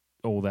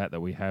all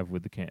that we have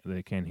with the Ken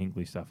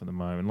Hinkley stuff at the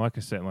moment. Like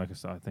I said, I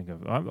think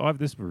I've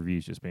this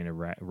review's just been a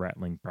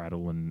rattling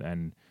prattle,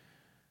 and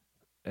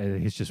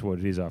it's just what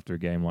it is after a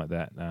game like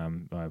that.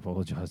 I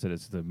apologise that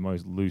it's the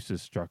most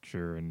loosest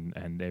structure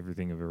and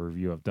everything of a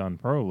review I've done,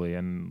 probably,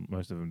 and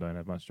most of them don't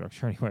have much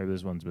structure anyway, but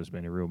this one's just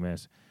been a real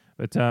mess.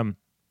 But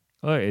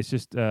it's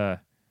just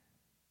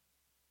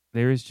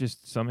there is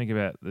just something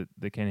about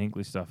the Ken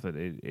Hinkley stuff that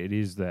it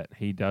is that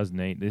he does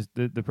need.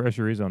 The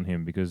pressure is on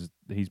him because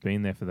he's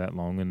been there for that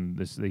long, and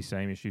these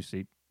same issues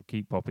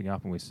keep popping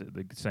up, and we're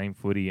the same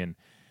footy. And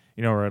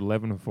we're at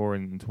 11-4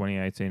 in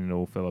 2018, and it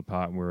all fell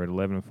apart. And we're at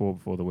 11-4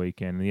 before the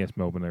weekend. And yes,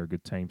 Melbourne are a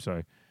good team,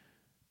 so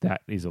that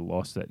is a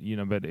loss. That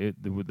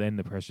but then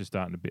the pressure's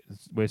starting to bit.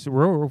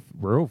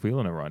 We're all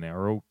feeling it right now.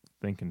 We're all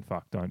thinking,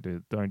 "Fuck, don't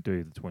do the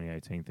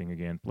 2018 thing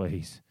again,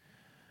 please."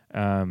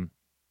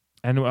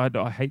 And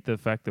I hate the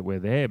fact that we're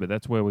there, but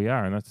that's where we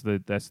are, and that's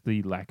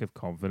the lack of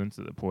confidence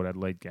that the Port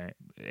Adelaide game,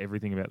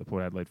 everything about the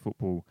Port Adelaide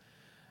football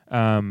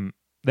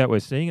that we're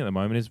seeing at the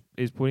moment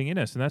is putting in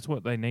us, and that's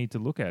what they need to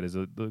look at.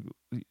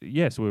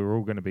 Yes, we're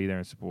all going to be there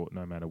and support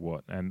no matter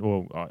what, and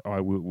I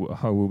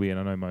will be, and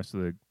I know most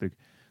of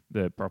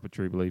the proper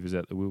true believers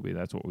out there will be.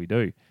 That's what we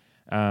do.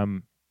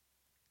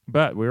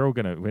 But we're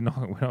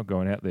not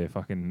going out there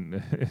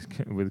fucking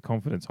with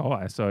confidence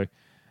high. So.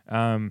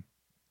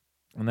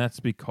 And that's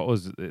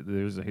because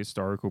there's a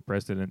historical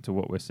precedent to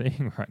what we're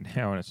seeing right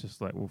now, and it's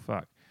just like, well,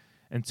 fuck.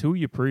 Until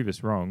you prove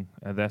us wrong,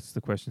 that's the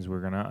questions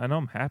we're gonna. And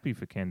I'm happy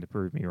for Ken to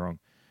prove me wrong,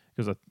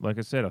 because like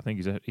I said, I think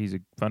he's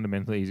a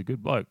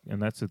good bloke, and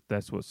that's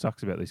what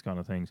sucks about these kind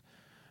of things.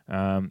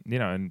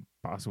 And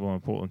basketball, I'm a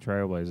Portland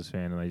Trailblazers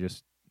fan, and they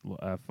just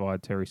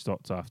fired Terry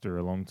Stotts after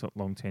a long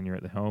tenure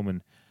at the helm,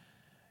 and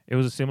it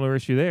was a similar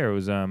issue there. It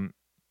was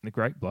a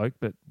great bloke,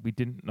 but we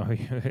didn't know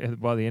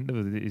by the end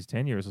of his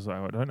tenure. It was like,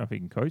 I don't know if he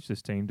can coach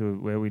this team to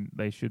where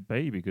they should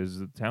be,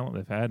 because of the talent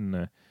they've had,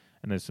 and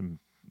there's some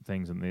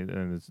things and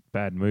there's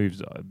bad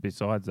moves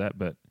besides that.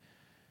 But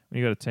when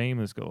you got a team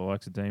that's got the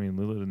likes of Damian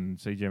Lillard and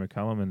CJ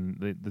McCollum,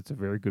 and that's a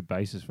very good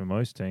basis for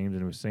most teams.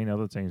 And we've seen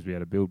other teams be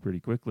able to build pretty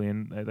quickly,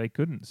 and they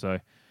couldn't. So,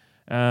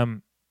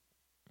 and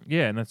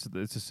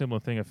it's a similar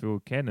thing I feel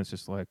with Ken. It's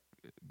just like,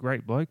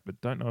 great bloke,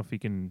 but don't know if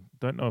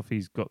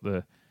he's got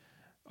the.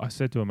 I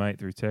said to a mate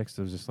through text,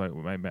 I was just like,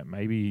 well,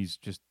 maybe he's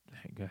just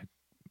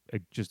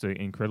an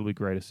incredibly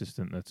great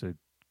assistant that's a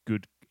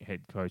good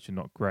head coach and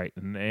not great.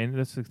 And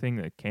that's the thing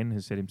that Ken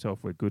has said himself,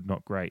 we're good,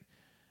 not great.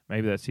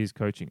 Maybe that's his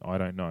coaching. I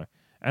don't know.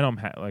 And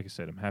like I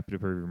said, I'm happy to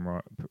prove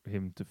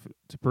him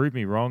to prove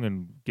me wrong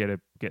and get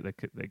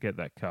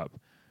that cup,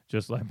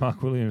 just like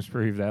Mark Williams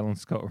proved Alan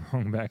Scott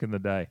wrong back in the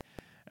day.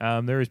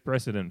 There is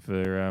precedent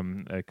for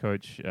a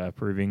coach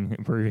proving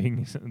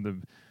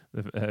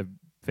the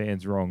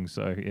fans wrong.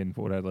 So in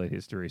Port Adelaide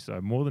history, so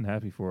I'm more than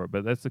happy for it.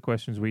 But that's the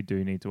questions we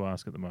do need to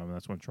ask at the moment.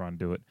 That's why I'm trying to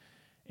do it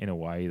in a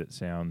way that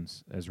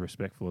sounds as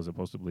respectful as it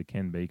possibly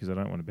can be, because I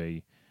don't want to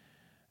be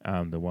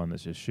the one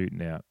that's just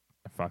shooting out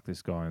fuck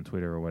this guy on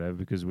Twitter or whatever.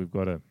 Because we've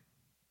got to.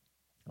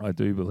 I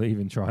do believe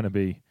in trying to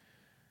be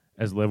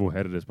as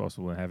level-headed as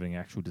possible and having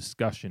actual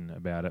discussion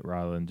about it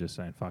rather than just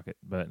saying fuck it.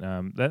 But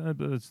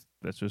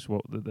that's just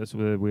that's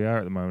where we are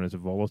at the moment. It's a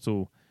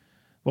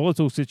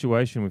volatile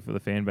situation with the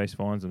fan base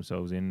finds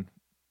themselves in,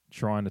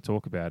 trying to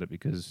talk about it,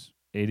 because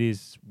it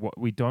is what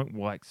we don't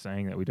like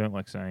saying. That we don't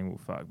like saying, well,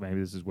 fuck, maybe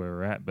this is where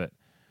we're at, but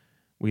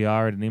we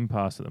are at an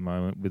impasse at the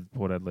moment with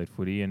Port Adelaide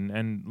footy,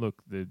 and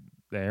look,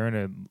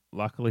 they're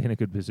luckily in a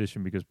good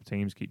position because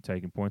teams keep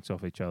taking points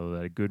off each other.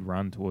 That a good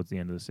run towards the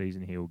end of the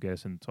season here will get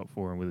us in the top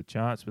 4 and with a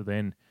chance. But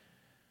then,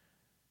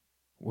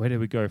 where do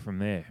we go from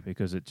there?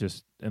 Because it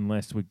just,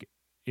 unless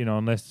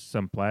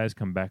some players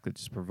come back that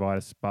just provide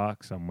a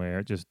spark somewhere,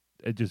 it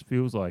just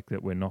feels like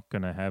that we're not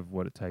going to have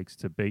what it takes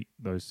to beat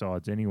those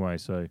sides anyway.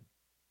 So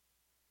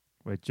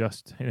we're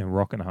just in a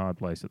rock and a hard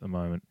place at the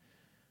moment.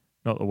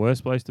 Not the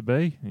worst place to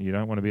be. You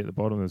don't want to be at the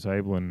bottom of the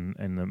table and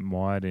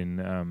mired in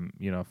a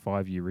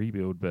 5-year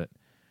rebuild, but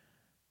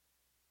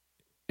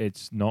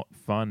it's not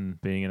fun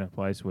being in a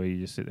place where you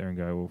just sit there and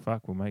go, well,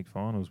 fuck, we'll make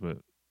finals, but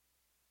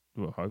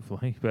well,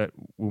 hopefully, but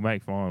we'll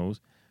make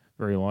finals,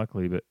 very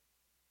likely, but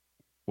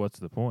what's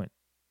the point?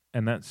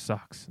 And that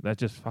sucks. That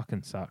just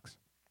fucking sucks.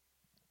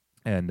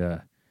 And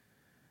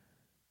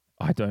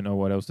I don't know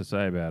what else to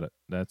say about it.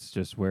 That's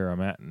just where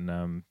I'm at,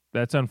 and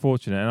that's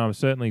unfortunate. And I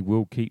certainly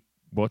will keep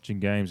watching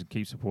games and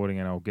keep supporting,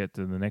 and I'll get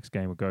to the next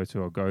game we'll go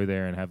to. I'll go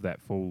there and have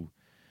that full,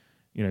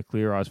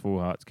 clear eyes,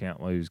 full hearts,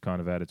 can't lose kind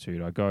of attitude.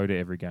 I go to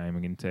every game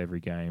and into every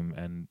game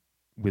and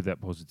with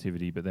that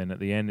positivity. But then at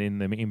the end,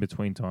 in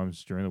between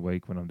times during the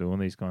week when I'm doing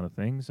these kind of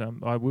things,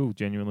 I will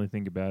genuinely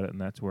think about it,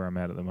 and that's where I'm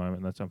at the moment.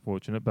 And that's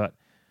unfortunate, but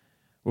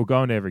we'll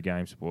go into every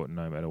game supporting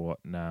no matter what,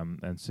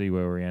 and see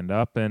where we end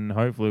up, and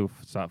hopefully we'll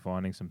start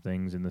finding some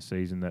things in the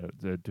season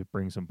that to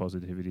bring some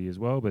positivity as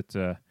well. But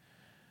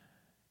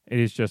it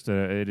is just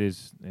it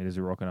is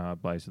a rock and a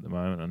hard place at the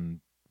moment, and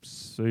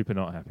super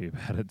not happy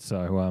about it.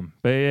 So,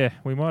 but yeah,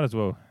 we might as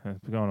well. We're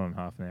going on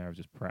half an hour of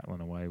just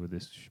prattling away with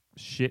this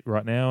shit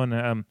right now,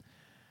 and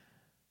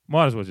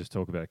might as well just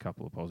talk about a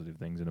couple of positive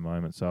things in a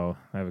moment. So I'll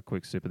have a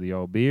quick sip of the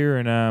old beer,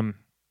 and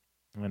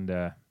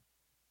we'll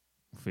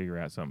figure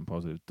out something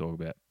positive to talk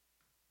about.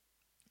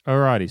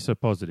 Alrighty, so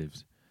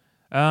positives.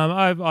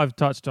 I've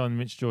touched on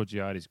Mitch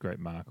Georgiades' great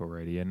mark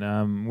already,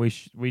 and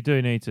we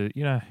do need to,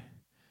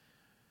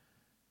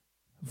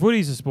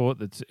 footy's a sport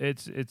that's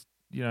it's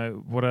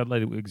what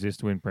Adelaide exists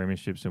to win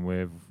premierships, and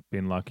we've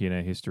been lucky in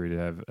our history to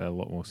have a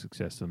lot more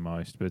success than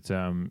most. But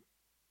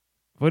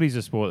footy's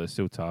a sport that's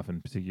still tough,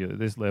 and particularly at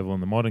this level in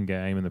the modern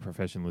game and the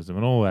professionalism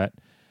and all that.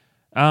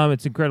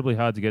 It's incredibly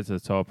hard to get to the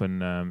top,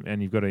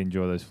 and you've got to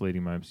enjoy those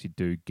fleeting moments you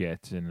do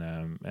get, and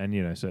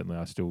certainly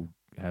I still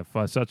have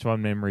such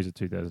fun memories of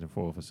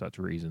 2004 for such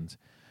reasons.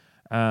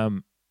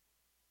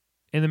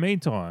 In the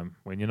meantime,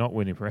 when you're not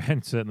winning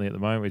and certainly at the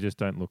moment we just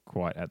don't look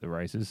quite at the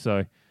races,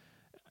 so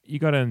you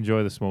got to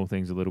enjoy the small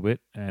things a little bit.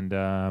 And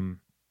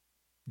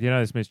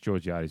this Mitch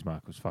Georgiades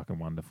mark was fucking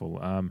wonderful.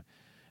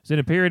 It's in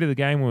a period of the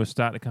game where we're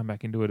starting to come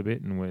back into it a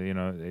bit, and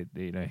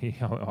he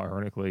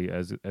ironically,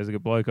 as a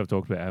bloke, I've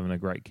talked about having a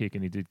great kick,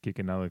 and he did kick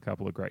another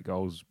couple of great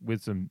goals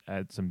with some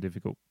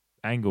difficult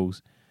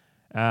angles.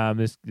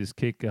 This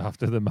kick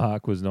after the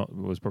mark was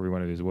probably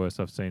one of his worst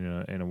I've seen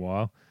in a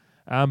while.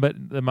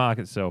 But the mark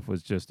itself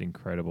was just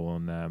incredible,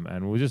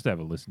 and we'll just have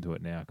a listen to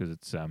it now because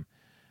it's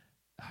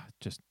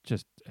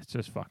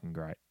just fucking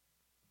great.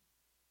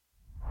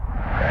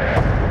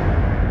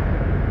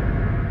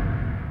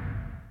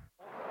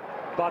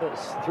 Butters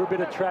through a bit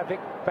of traffic,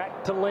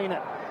 back to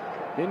Lena,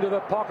 into the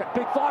pocket,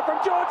 big fly from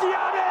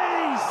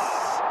Georgiades!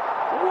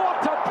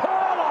 What a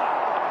perler!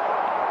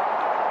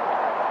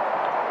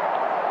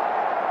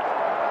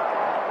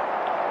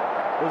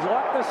 It was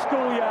like the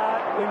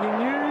schoolyard when you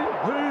knew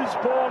whose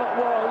ball it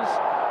was.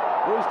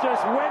 It was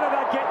just whether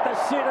they get the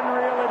sit and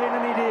reel it in,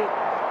 and he did.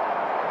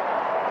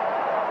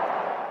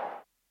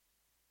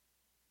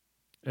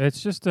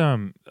 It's just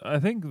I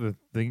think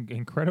the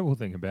incredible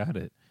thing about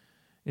it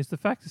is the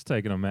fact it's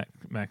taken on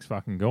Max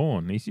fucking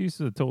Gawn. He's used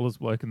to the tallest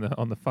bloke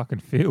on the fucking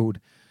field,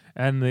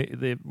 and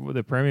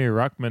the premier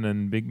ruckman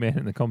and big man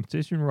in the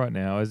competition right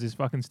now is his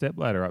fucking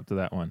stepladder up to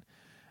that one.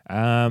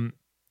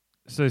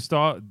 So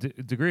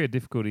degree of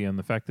difficulty on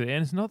the fact that,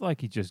 and it's not like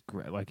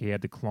he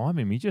had to climb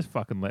him. He just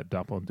fucking leapt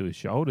up onto his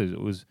shoulders.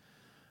 It was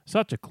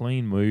such a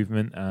clean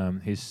movement.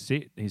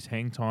 His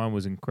hang time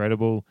was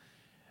incredible.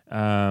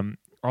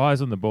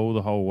 Eyes on the ball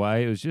the whole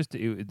way. It was just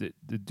the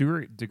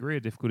degree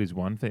of difficulty is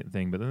one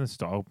thing, but then the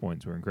style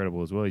points were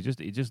incredible as well. He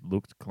just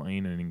looked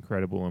clean and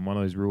incredible, and one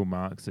of those real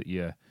marks that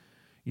you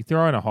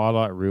throw in a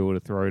highlight reel to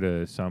throw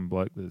to some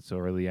bloke that's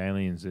already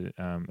aliens that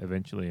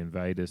eventually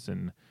invade us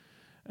and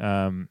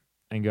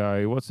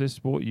go, what's this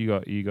sport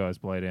you guys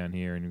play down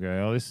here? And you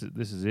go, oh, this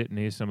is it, and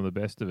here's some of the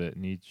best of it,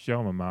 and you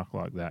show him a mark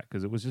like that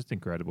because it was just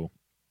incredible.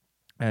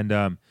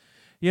 And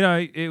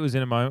it was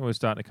in a moment we were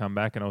starting to come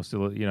back, and I was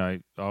still,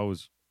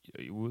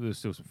 there's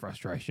still some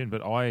frustration,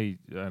 but I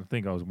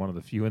think I was one of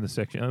the few in the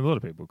section. And a lot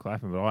of people were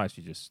clapping, but I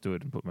actually just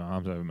stood and put my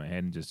arms over my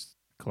head and just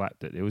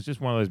clapped it. It was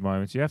just one of those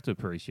moments you have to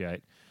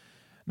appreciate,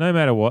 no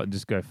matter what, and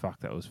just go, fuck,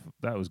 that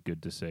was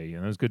good to see,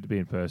 and it was good to be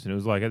in person. It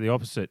was like at the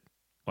opposite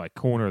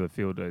corner of the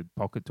field,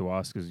 pocket to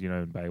us, because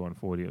in Bay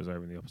 140 it was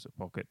over in the opposite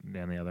pocket and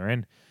down the other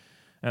end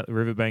at the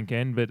riverbank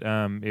end, but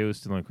it was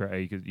still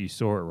incredible. You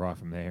saw it right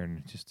from there, and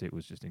it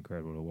was just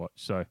incredible to watch.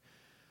 So,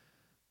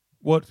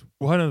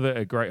 one of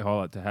a great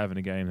highlight to have in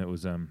a game that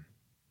was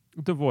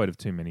devoid of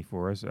too many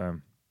for us.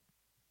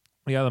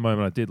 The other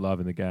moment I did love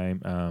in the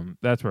game,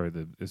 that's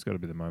probably it's got to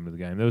be the moment of the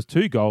game. There was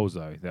 2 goals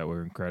though that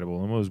were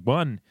incredible, and there was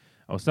one.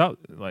 I'll start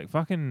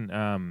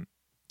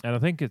and I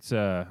think it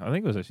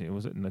was actually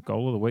the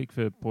goal of the week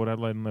for Port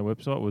Adelaide on their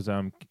website was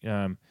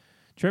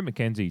Trent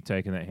McKenzie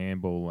taking that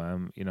handball,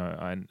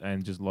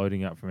 and just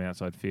loading up from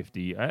outside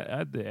 50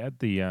 at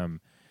the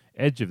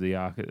edge of the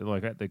arc, at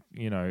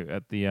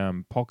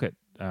the pocket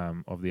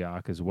of the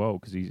arc as well,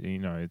 because he's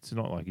it's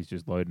not like he's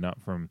just loading up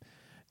from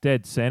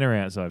dead center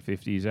outside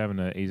 50. He's having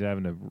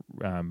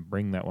to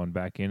bring that one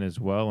back in as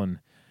well, and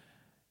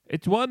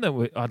it's one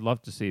that I'd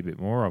love to see a bit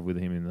more of with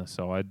him in the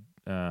side.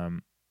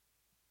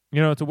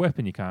 It's a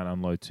weapon you can't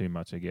unload too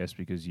much, I guess,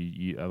 because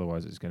you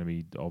otherwise it's going to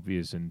be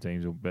obvious in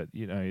teams. But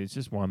it's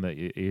just one that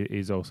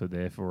is also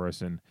there for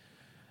us, and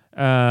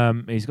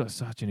he's got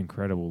such an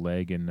incredible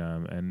leg, and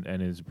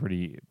is a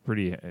pretty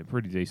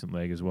decent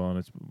leg as well. And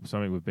it's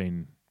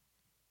something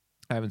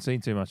I haven't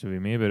seen too much of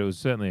him here, but it was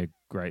certainly a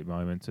great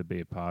moment to be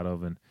a part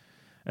of, and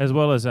as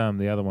well as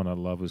the other one I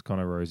love was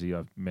Connor Rosie.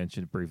 I've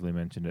briefly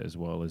mentioned it as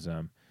well as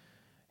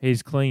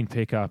his clean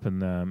pickup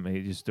and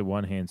he just a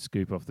one-hand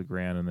scoop off the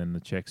ground, and then the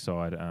check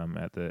side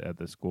at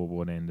the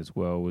scoreboard end as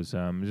well was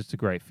just a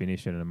great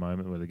finish at a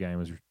moment where the game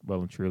was well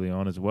and truly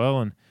on as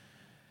well.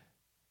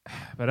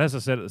 But as I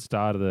said at the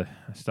start of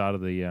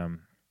the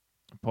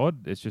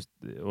pod, it's just,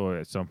 or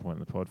at some point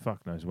in the pod,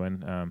 fuck knows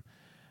when.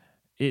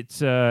 It's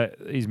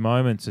these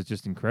moments are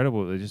just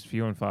incredible. They're just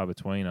few and far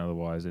between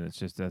otherwise, and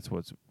that's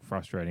what's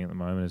frustrating at the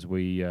moment. Is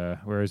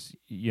whereas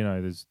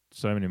there's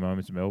so many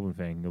moments a Melbourne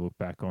fan can look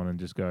back on and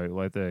just go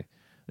like the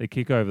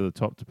kick over the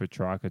top to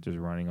Petrarca, just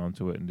running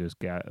onto it and just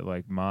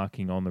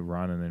marking on the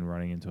run and then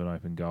running into an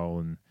open goal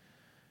and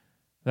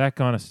that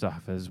kind of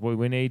stuff.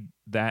 We need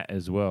that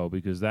as well,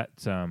 because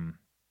that's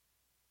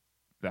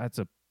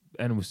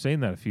and we've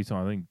seen that a few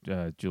times. I think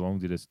Geelong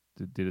did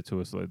it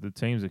to us. Like the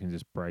teams that can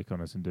just break on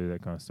us and do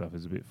that kind of stuff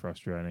is a bit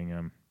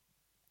frustrating.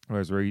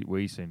 Whereas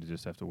we seem to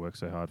just have to work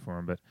so hard for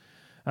them. But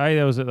hey,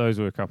 those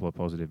were a couple of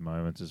positive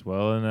moments as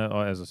well. And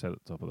as I said at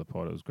the top of the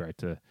pod, it was great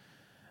to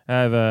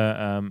have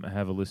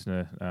a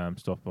listener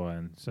stop by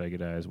and say good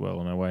day as well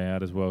on our way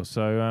out as well.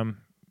 So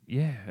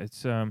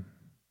it's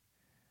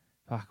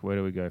fuck. Where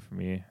do we go from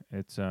here?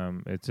 It's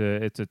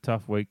a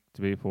tough week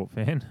to be a Port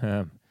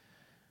fan.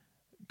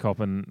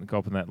 Copping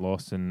that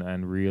loss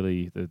and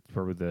really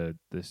probably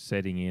the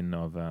setting in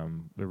of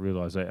the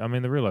realization. I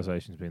mean, the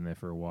realization's been there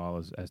for a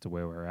while as to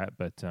where we're at,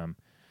 but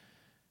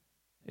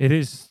it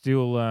is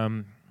still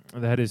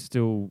that is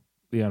still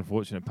the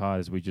unfortunate part.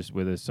 Is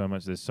where there's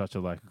such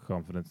a lack of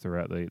confidence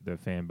throughout the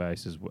fan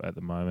bases at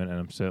the moment, and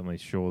I'm certainly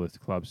sure that the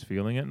club's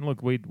feeling it. And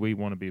look, we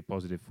want to be a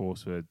positive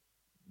force for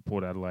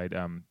Port Adelaide.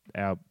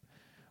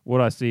 What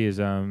I see is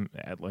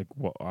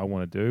what I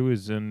want to do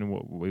is, and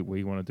what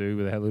we want to do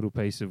with our little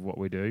piece of what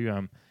we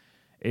do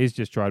is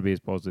just try to be as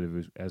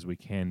positive as we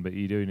can. But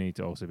you do need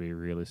to also be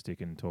realistic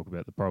and talk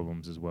about the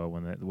problems as well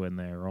when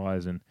they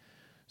arise. And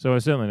so I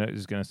certainly not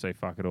just going to say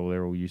fuck it all.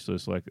 They're all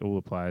useless. Like all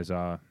the players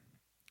are.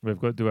 We've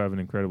got to have an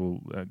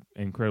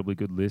incredibly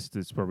good list.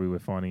 It's probably we're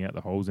finding out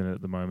the holes in it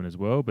at the moment as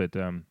well. But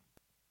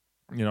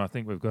I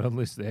think we've got a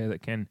list there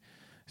that can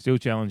still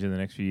challenge in the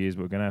next few years.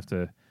 But we're going to have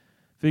to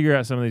figure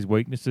out some of these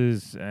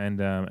weaknesses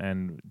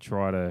and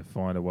try to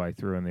find a way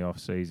through in the off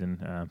season.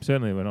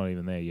 Certainly, we're not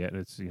even there yet.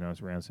 It's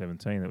it's round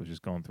 17 that was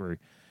just gone through.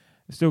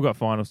 Still got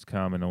finals to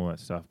come and all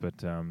that stuff, but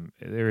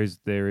there is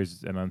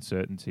an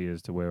uncertainty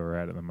as to where we're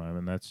at the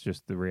moment. That's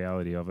just the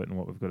reality of it and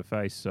what we've got to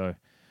face. So,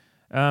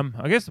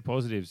 I guess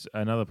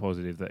another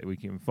positive that we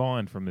can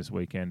find from this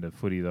weekend of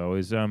footy though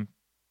is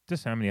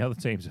just how many other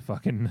teams are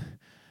fucking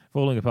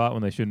falling apart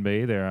when they shouldn't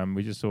be either.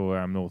 We just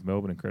saw North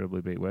Melbourne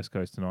incredibly beat West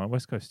Coast tonight.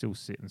 West Coast still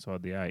sit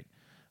inside the 8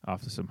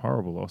 after some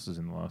horrible losses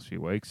in the last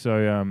few weeks.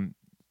 So,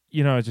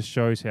 it just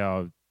shows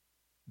how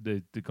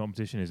the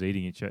competition is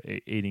eating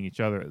each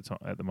other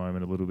at the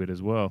moment a little bit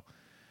as well.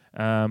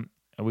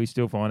 We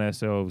still find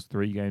ourselves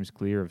 3 games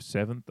clear of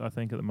 7th, I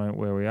think, at the moment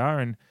where we are,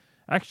 and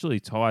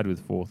actually tied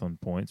with 4th on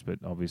points, but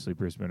obviously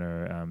Brisbane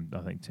are, I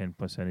think, 10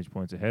 percentage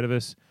points ahead of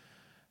us.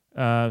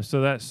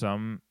 So that's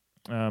some.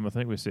 I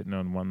think we're sitting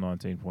on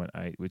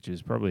 119.8, which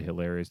is probably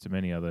hilarious to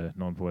many other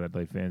non-Port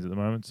Adelaide fans at the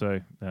moment.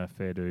 So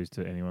fair dues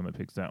to anyone that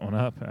picks that one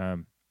up.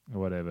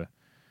 Whatever.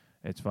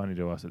 It's funny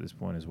to us at this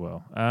point as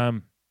well.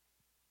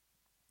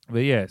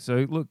 But yeah,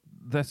 so look,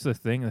 that's the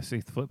thing. That's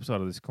the flip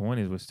side of this coin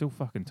is we're still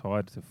fucking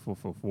tied for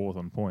 4th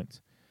on points.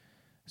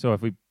 So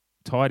if we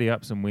tidy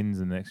up some wins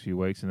in the next few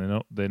weeks,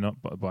 and they're not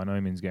by no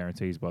means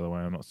guarantees. By the way,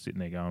 I'm not sitting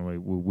there going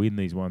we'll win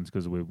these ones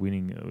because we're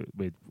winning.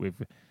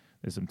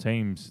 There's some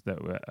teams that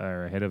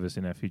are ahead of us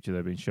in our future that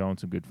have been showing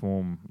some good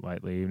form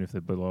lately, even if they're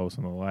below us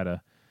on the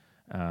ladder.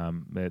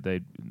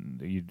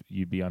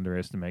 You'd be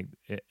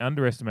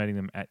underestimating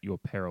them at your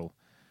peril.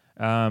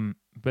 Beyond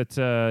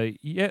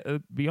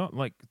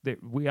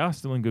we are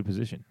still in good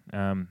position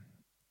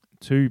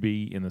to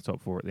be in the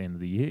top 4 at the end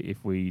of the year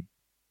if we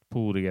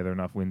pull together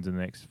enough wins in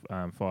the next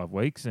 5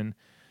 weeks, and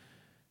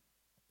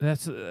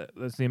that's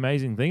the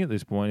amazing thing at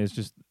this point is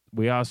just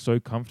we are so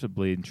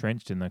comfortably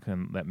entrenched in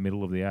that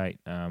middle of the 8.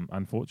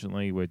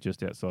 Unfortunately, we're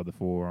just outside the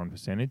 4 on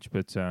percentage,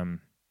 but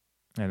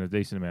and a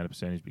decent amount of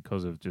percentage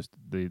because of just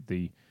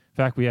the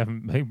fact we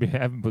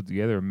haven't put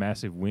together a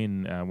massive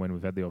win when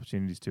we've had the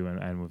opportunities to,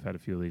 and we've had a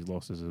few of these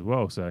losses as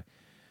well. So,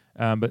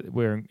 but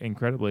we're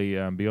incredibly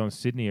beyond.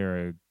 Sydney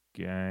are a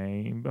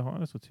game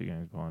behind us or 2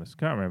 games behind us.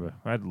 Can't remember.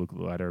 I had to look at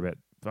the ladder about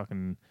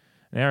fucking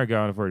an hour ago,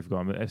 and I've already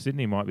forgotten. But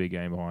Sydney might be a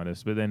game behind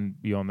us. But then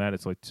beyond that,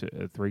 it's like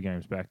 3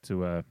 games back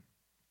to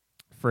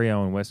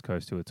Freo and West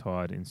Coast, who are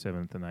tied in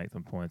 7th and 8th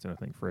on points, and I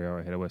think Freo are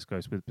ahead of West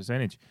Coast with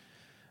percentage.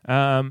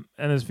 And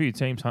there's a few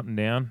teams hunting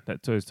down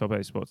those top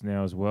 8 spots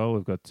now as well.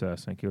 We've got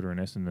St Kilda and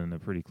Essendon are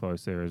pretty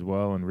close there as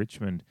well, and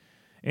Richmond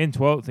in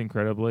 12th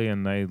incredibly,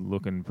 and they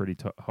looking pretty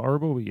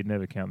horrible, but you'd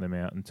never count them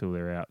out until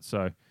they're out.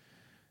 So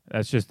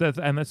that's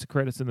the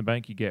credits in the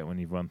bank you get when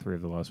you've won 3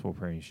 of the last 4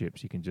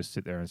 premierships. You can just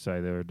sit there and say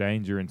they're a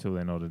danger until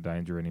they're not a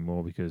danger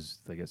anymore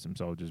because they get some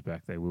soldiers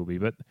back, they will be.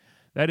 But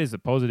that is a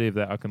positive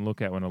that I can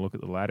look at when I look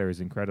at the ladder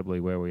is incredibly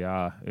where we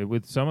are.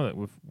 With some of it,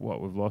 with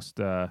what we've lost...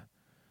 where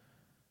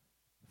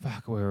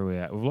are we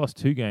at? We've lost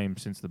 2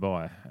 games since the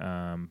bye,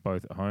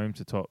 both at home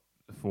to top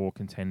 4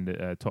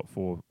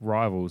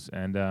 rivals,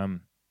 and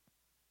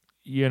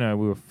we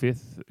were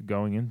 5th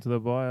going into the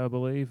bye, I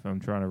believe. I'm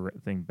trying to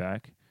think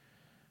back.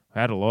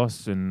 Had a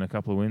loss and a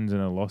couple of wins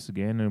and a loss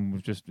again, and we're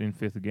just in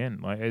 5th again.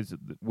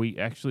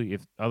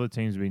 If other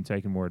teams had been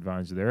taking more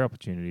advantage of their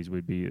opportunities,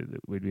 we'd be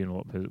in a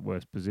lot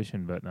worse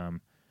position. But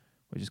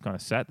we just kind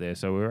of sat there.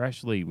 So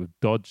we've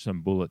dodged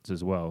some bullets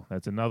as well.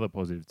 That's another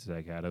positive to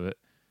take out of it.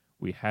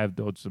 We have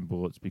dodged some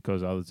bullets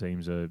because other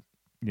teams are,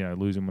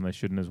 losing when they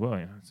shouldn't as well.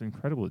 It's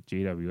incredible that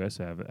GWS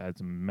have had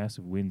some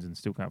massive wins and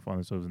still can't find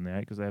themselves in the 8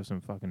 because they have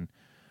some fucking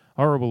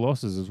horrible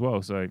losses as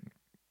well. So,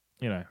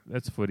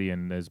 that's footy,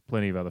 and there's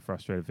plenty of other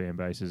frustrated fan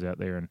bases out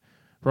there, and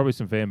probably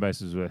some fan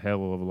bases with a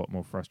hell of a lot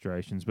more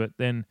frustrations. But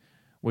then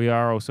we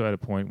are also at a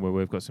point where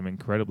we've got some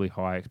incredibly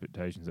high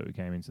expectations that we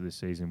came into this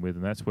season with,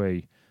 and that's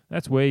where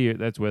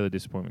the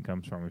disappointment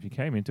comes from. If you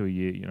came into a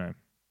year,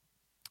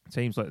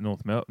 teams like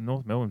North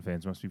Melbourne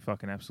fans must be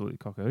fucking absolutely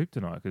cock-a-hoop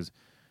tonight because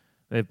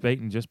they've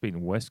just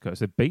beaten West Coast.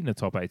 They've beaten a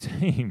top 8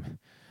 team.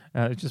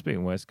 They've just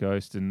beaten West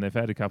Coast, and they've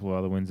had a couple of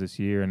other wins this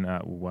year, and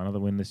one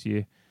other win this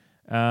year.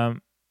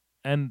 Some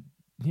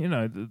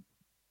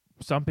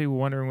people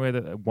wondering where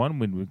that one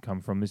win would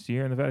come from this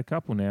year, and they've had a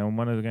couple now, and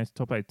one is against a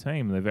top 8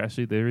 team.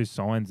 There is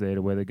signs there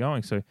to where they're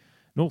going. So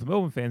North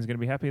Melbourne fans are going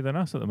to be happier than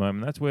us at the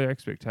moment. That's where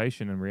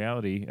expectation and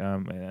reality,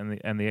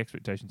 and the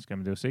expectations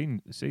coming to a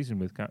season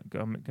with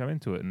come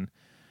into it. And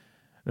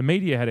the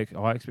media had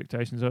high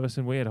expectations of us,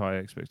 and we had high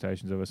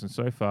expectations of us. And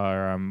so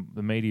far,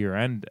 the media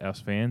and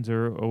us fans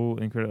are all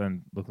incredible.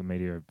 And look, the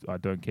media, I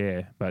don't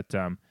care, but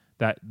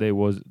that there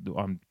was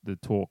the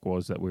talk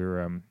was that we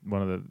were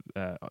one of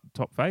the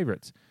top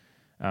favourites.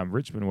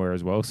 Richmond were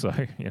as well, so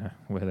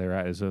where they're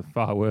at is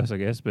far worse, I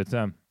guess. But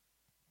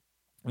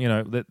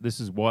this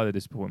is why the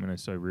disappointment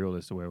is so real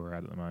as to where we're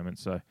at the moment.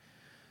 So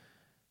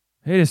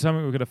it is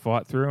something we're going to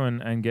fight through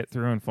and get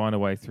through and find a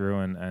way through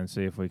and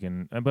see if we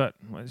can. But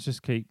let's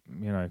just keep,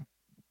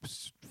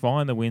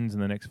 find the wins in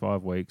the next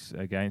 5 weeks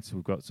against.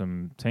 We've got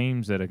some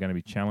teams that are going to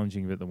be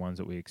challenging, but the ones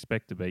that we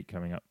expect to beat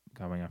coming up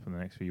in the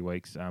next few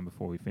weeks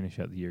before we finish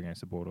out the year against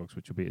the Bulldogs,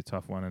 which will be a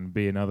tough one and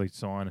be another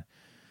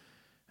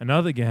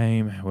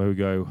game where we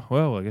go,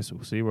 well, I guess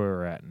we'll see where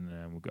we're at,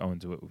 and we'll go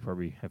into it with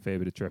probably a fair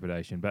bit of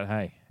trepidation. But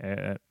hey,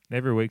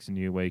 every week's a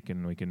new week,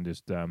 and we can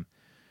just,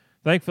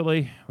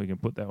 thankfully, we can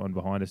put that one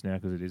behind us now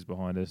because it is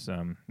behind us.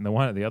 And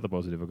the other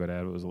positive I got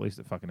out of it was at least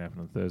it fucking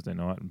happened on Thursday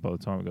night, and by the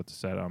time we got to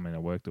Saturday, I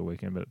worked all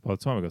weekend, but by the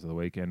time I got to the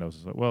weekend, I was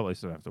just like, well, at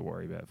least I don't have to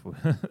worry about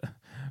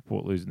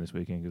Port losing this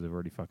weekend because they've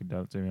already fucking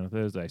done it to me on a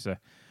Thursday. So,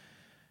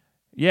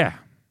 yeah,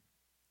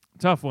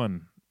 tough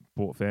one,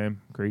 Port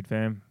fam, Creed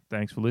fam.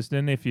 Thanks for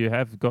listening. If you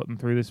have gotten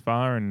through this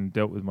far and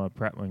dealt with my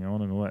prattling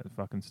on and all that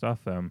fucking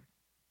stuff,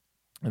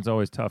 it's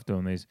always tough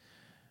doing these.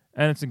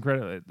 And it's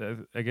incredible.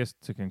 I guess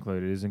to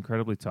conclude, it is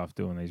incredibly tough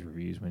doing these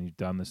reviews when you've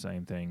done the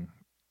same thing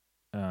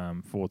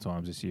 4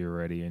 times this year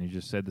already, and you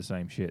just said the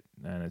same shit.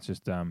 And it's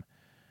just,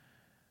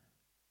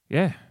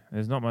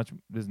 there's not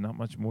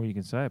much more you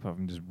can say apart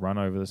from just run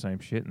over the same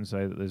shit and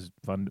say that there's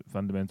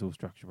fundamental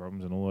structure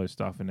problems and all those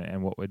stuff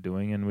and what we're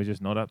doing, and we're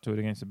just not up to it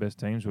against the best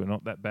teams. We're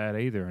not that bad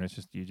either, and it's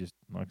just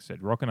like I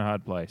said, rocking a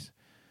hard place.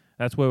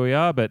 That's where we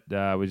are, but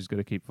we just got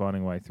to keep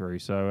finding a way through.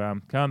 So,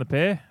 calm the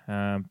pair.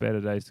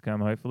 Better days to come,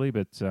 hopefully,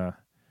 but that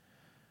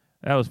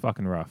was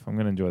fucking rough. I'm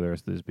going to enjoy the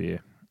rest of this beer.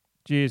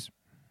 Cheers.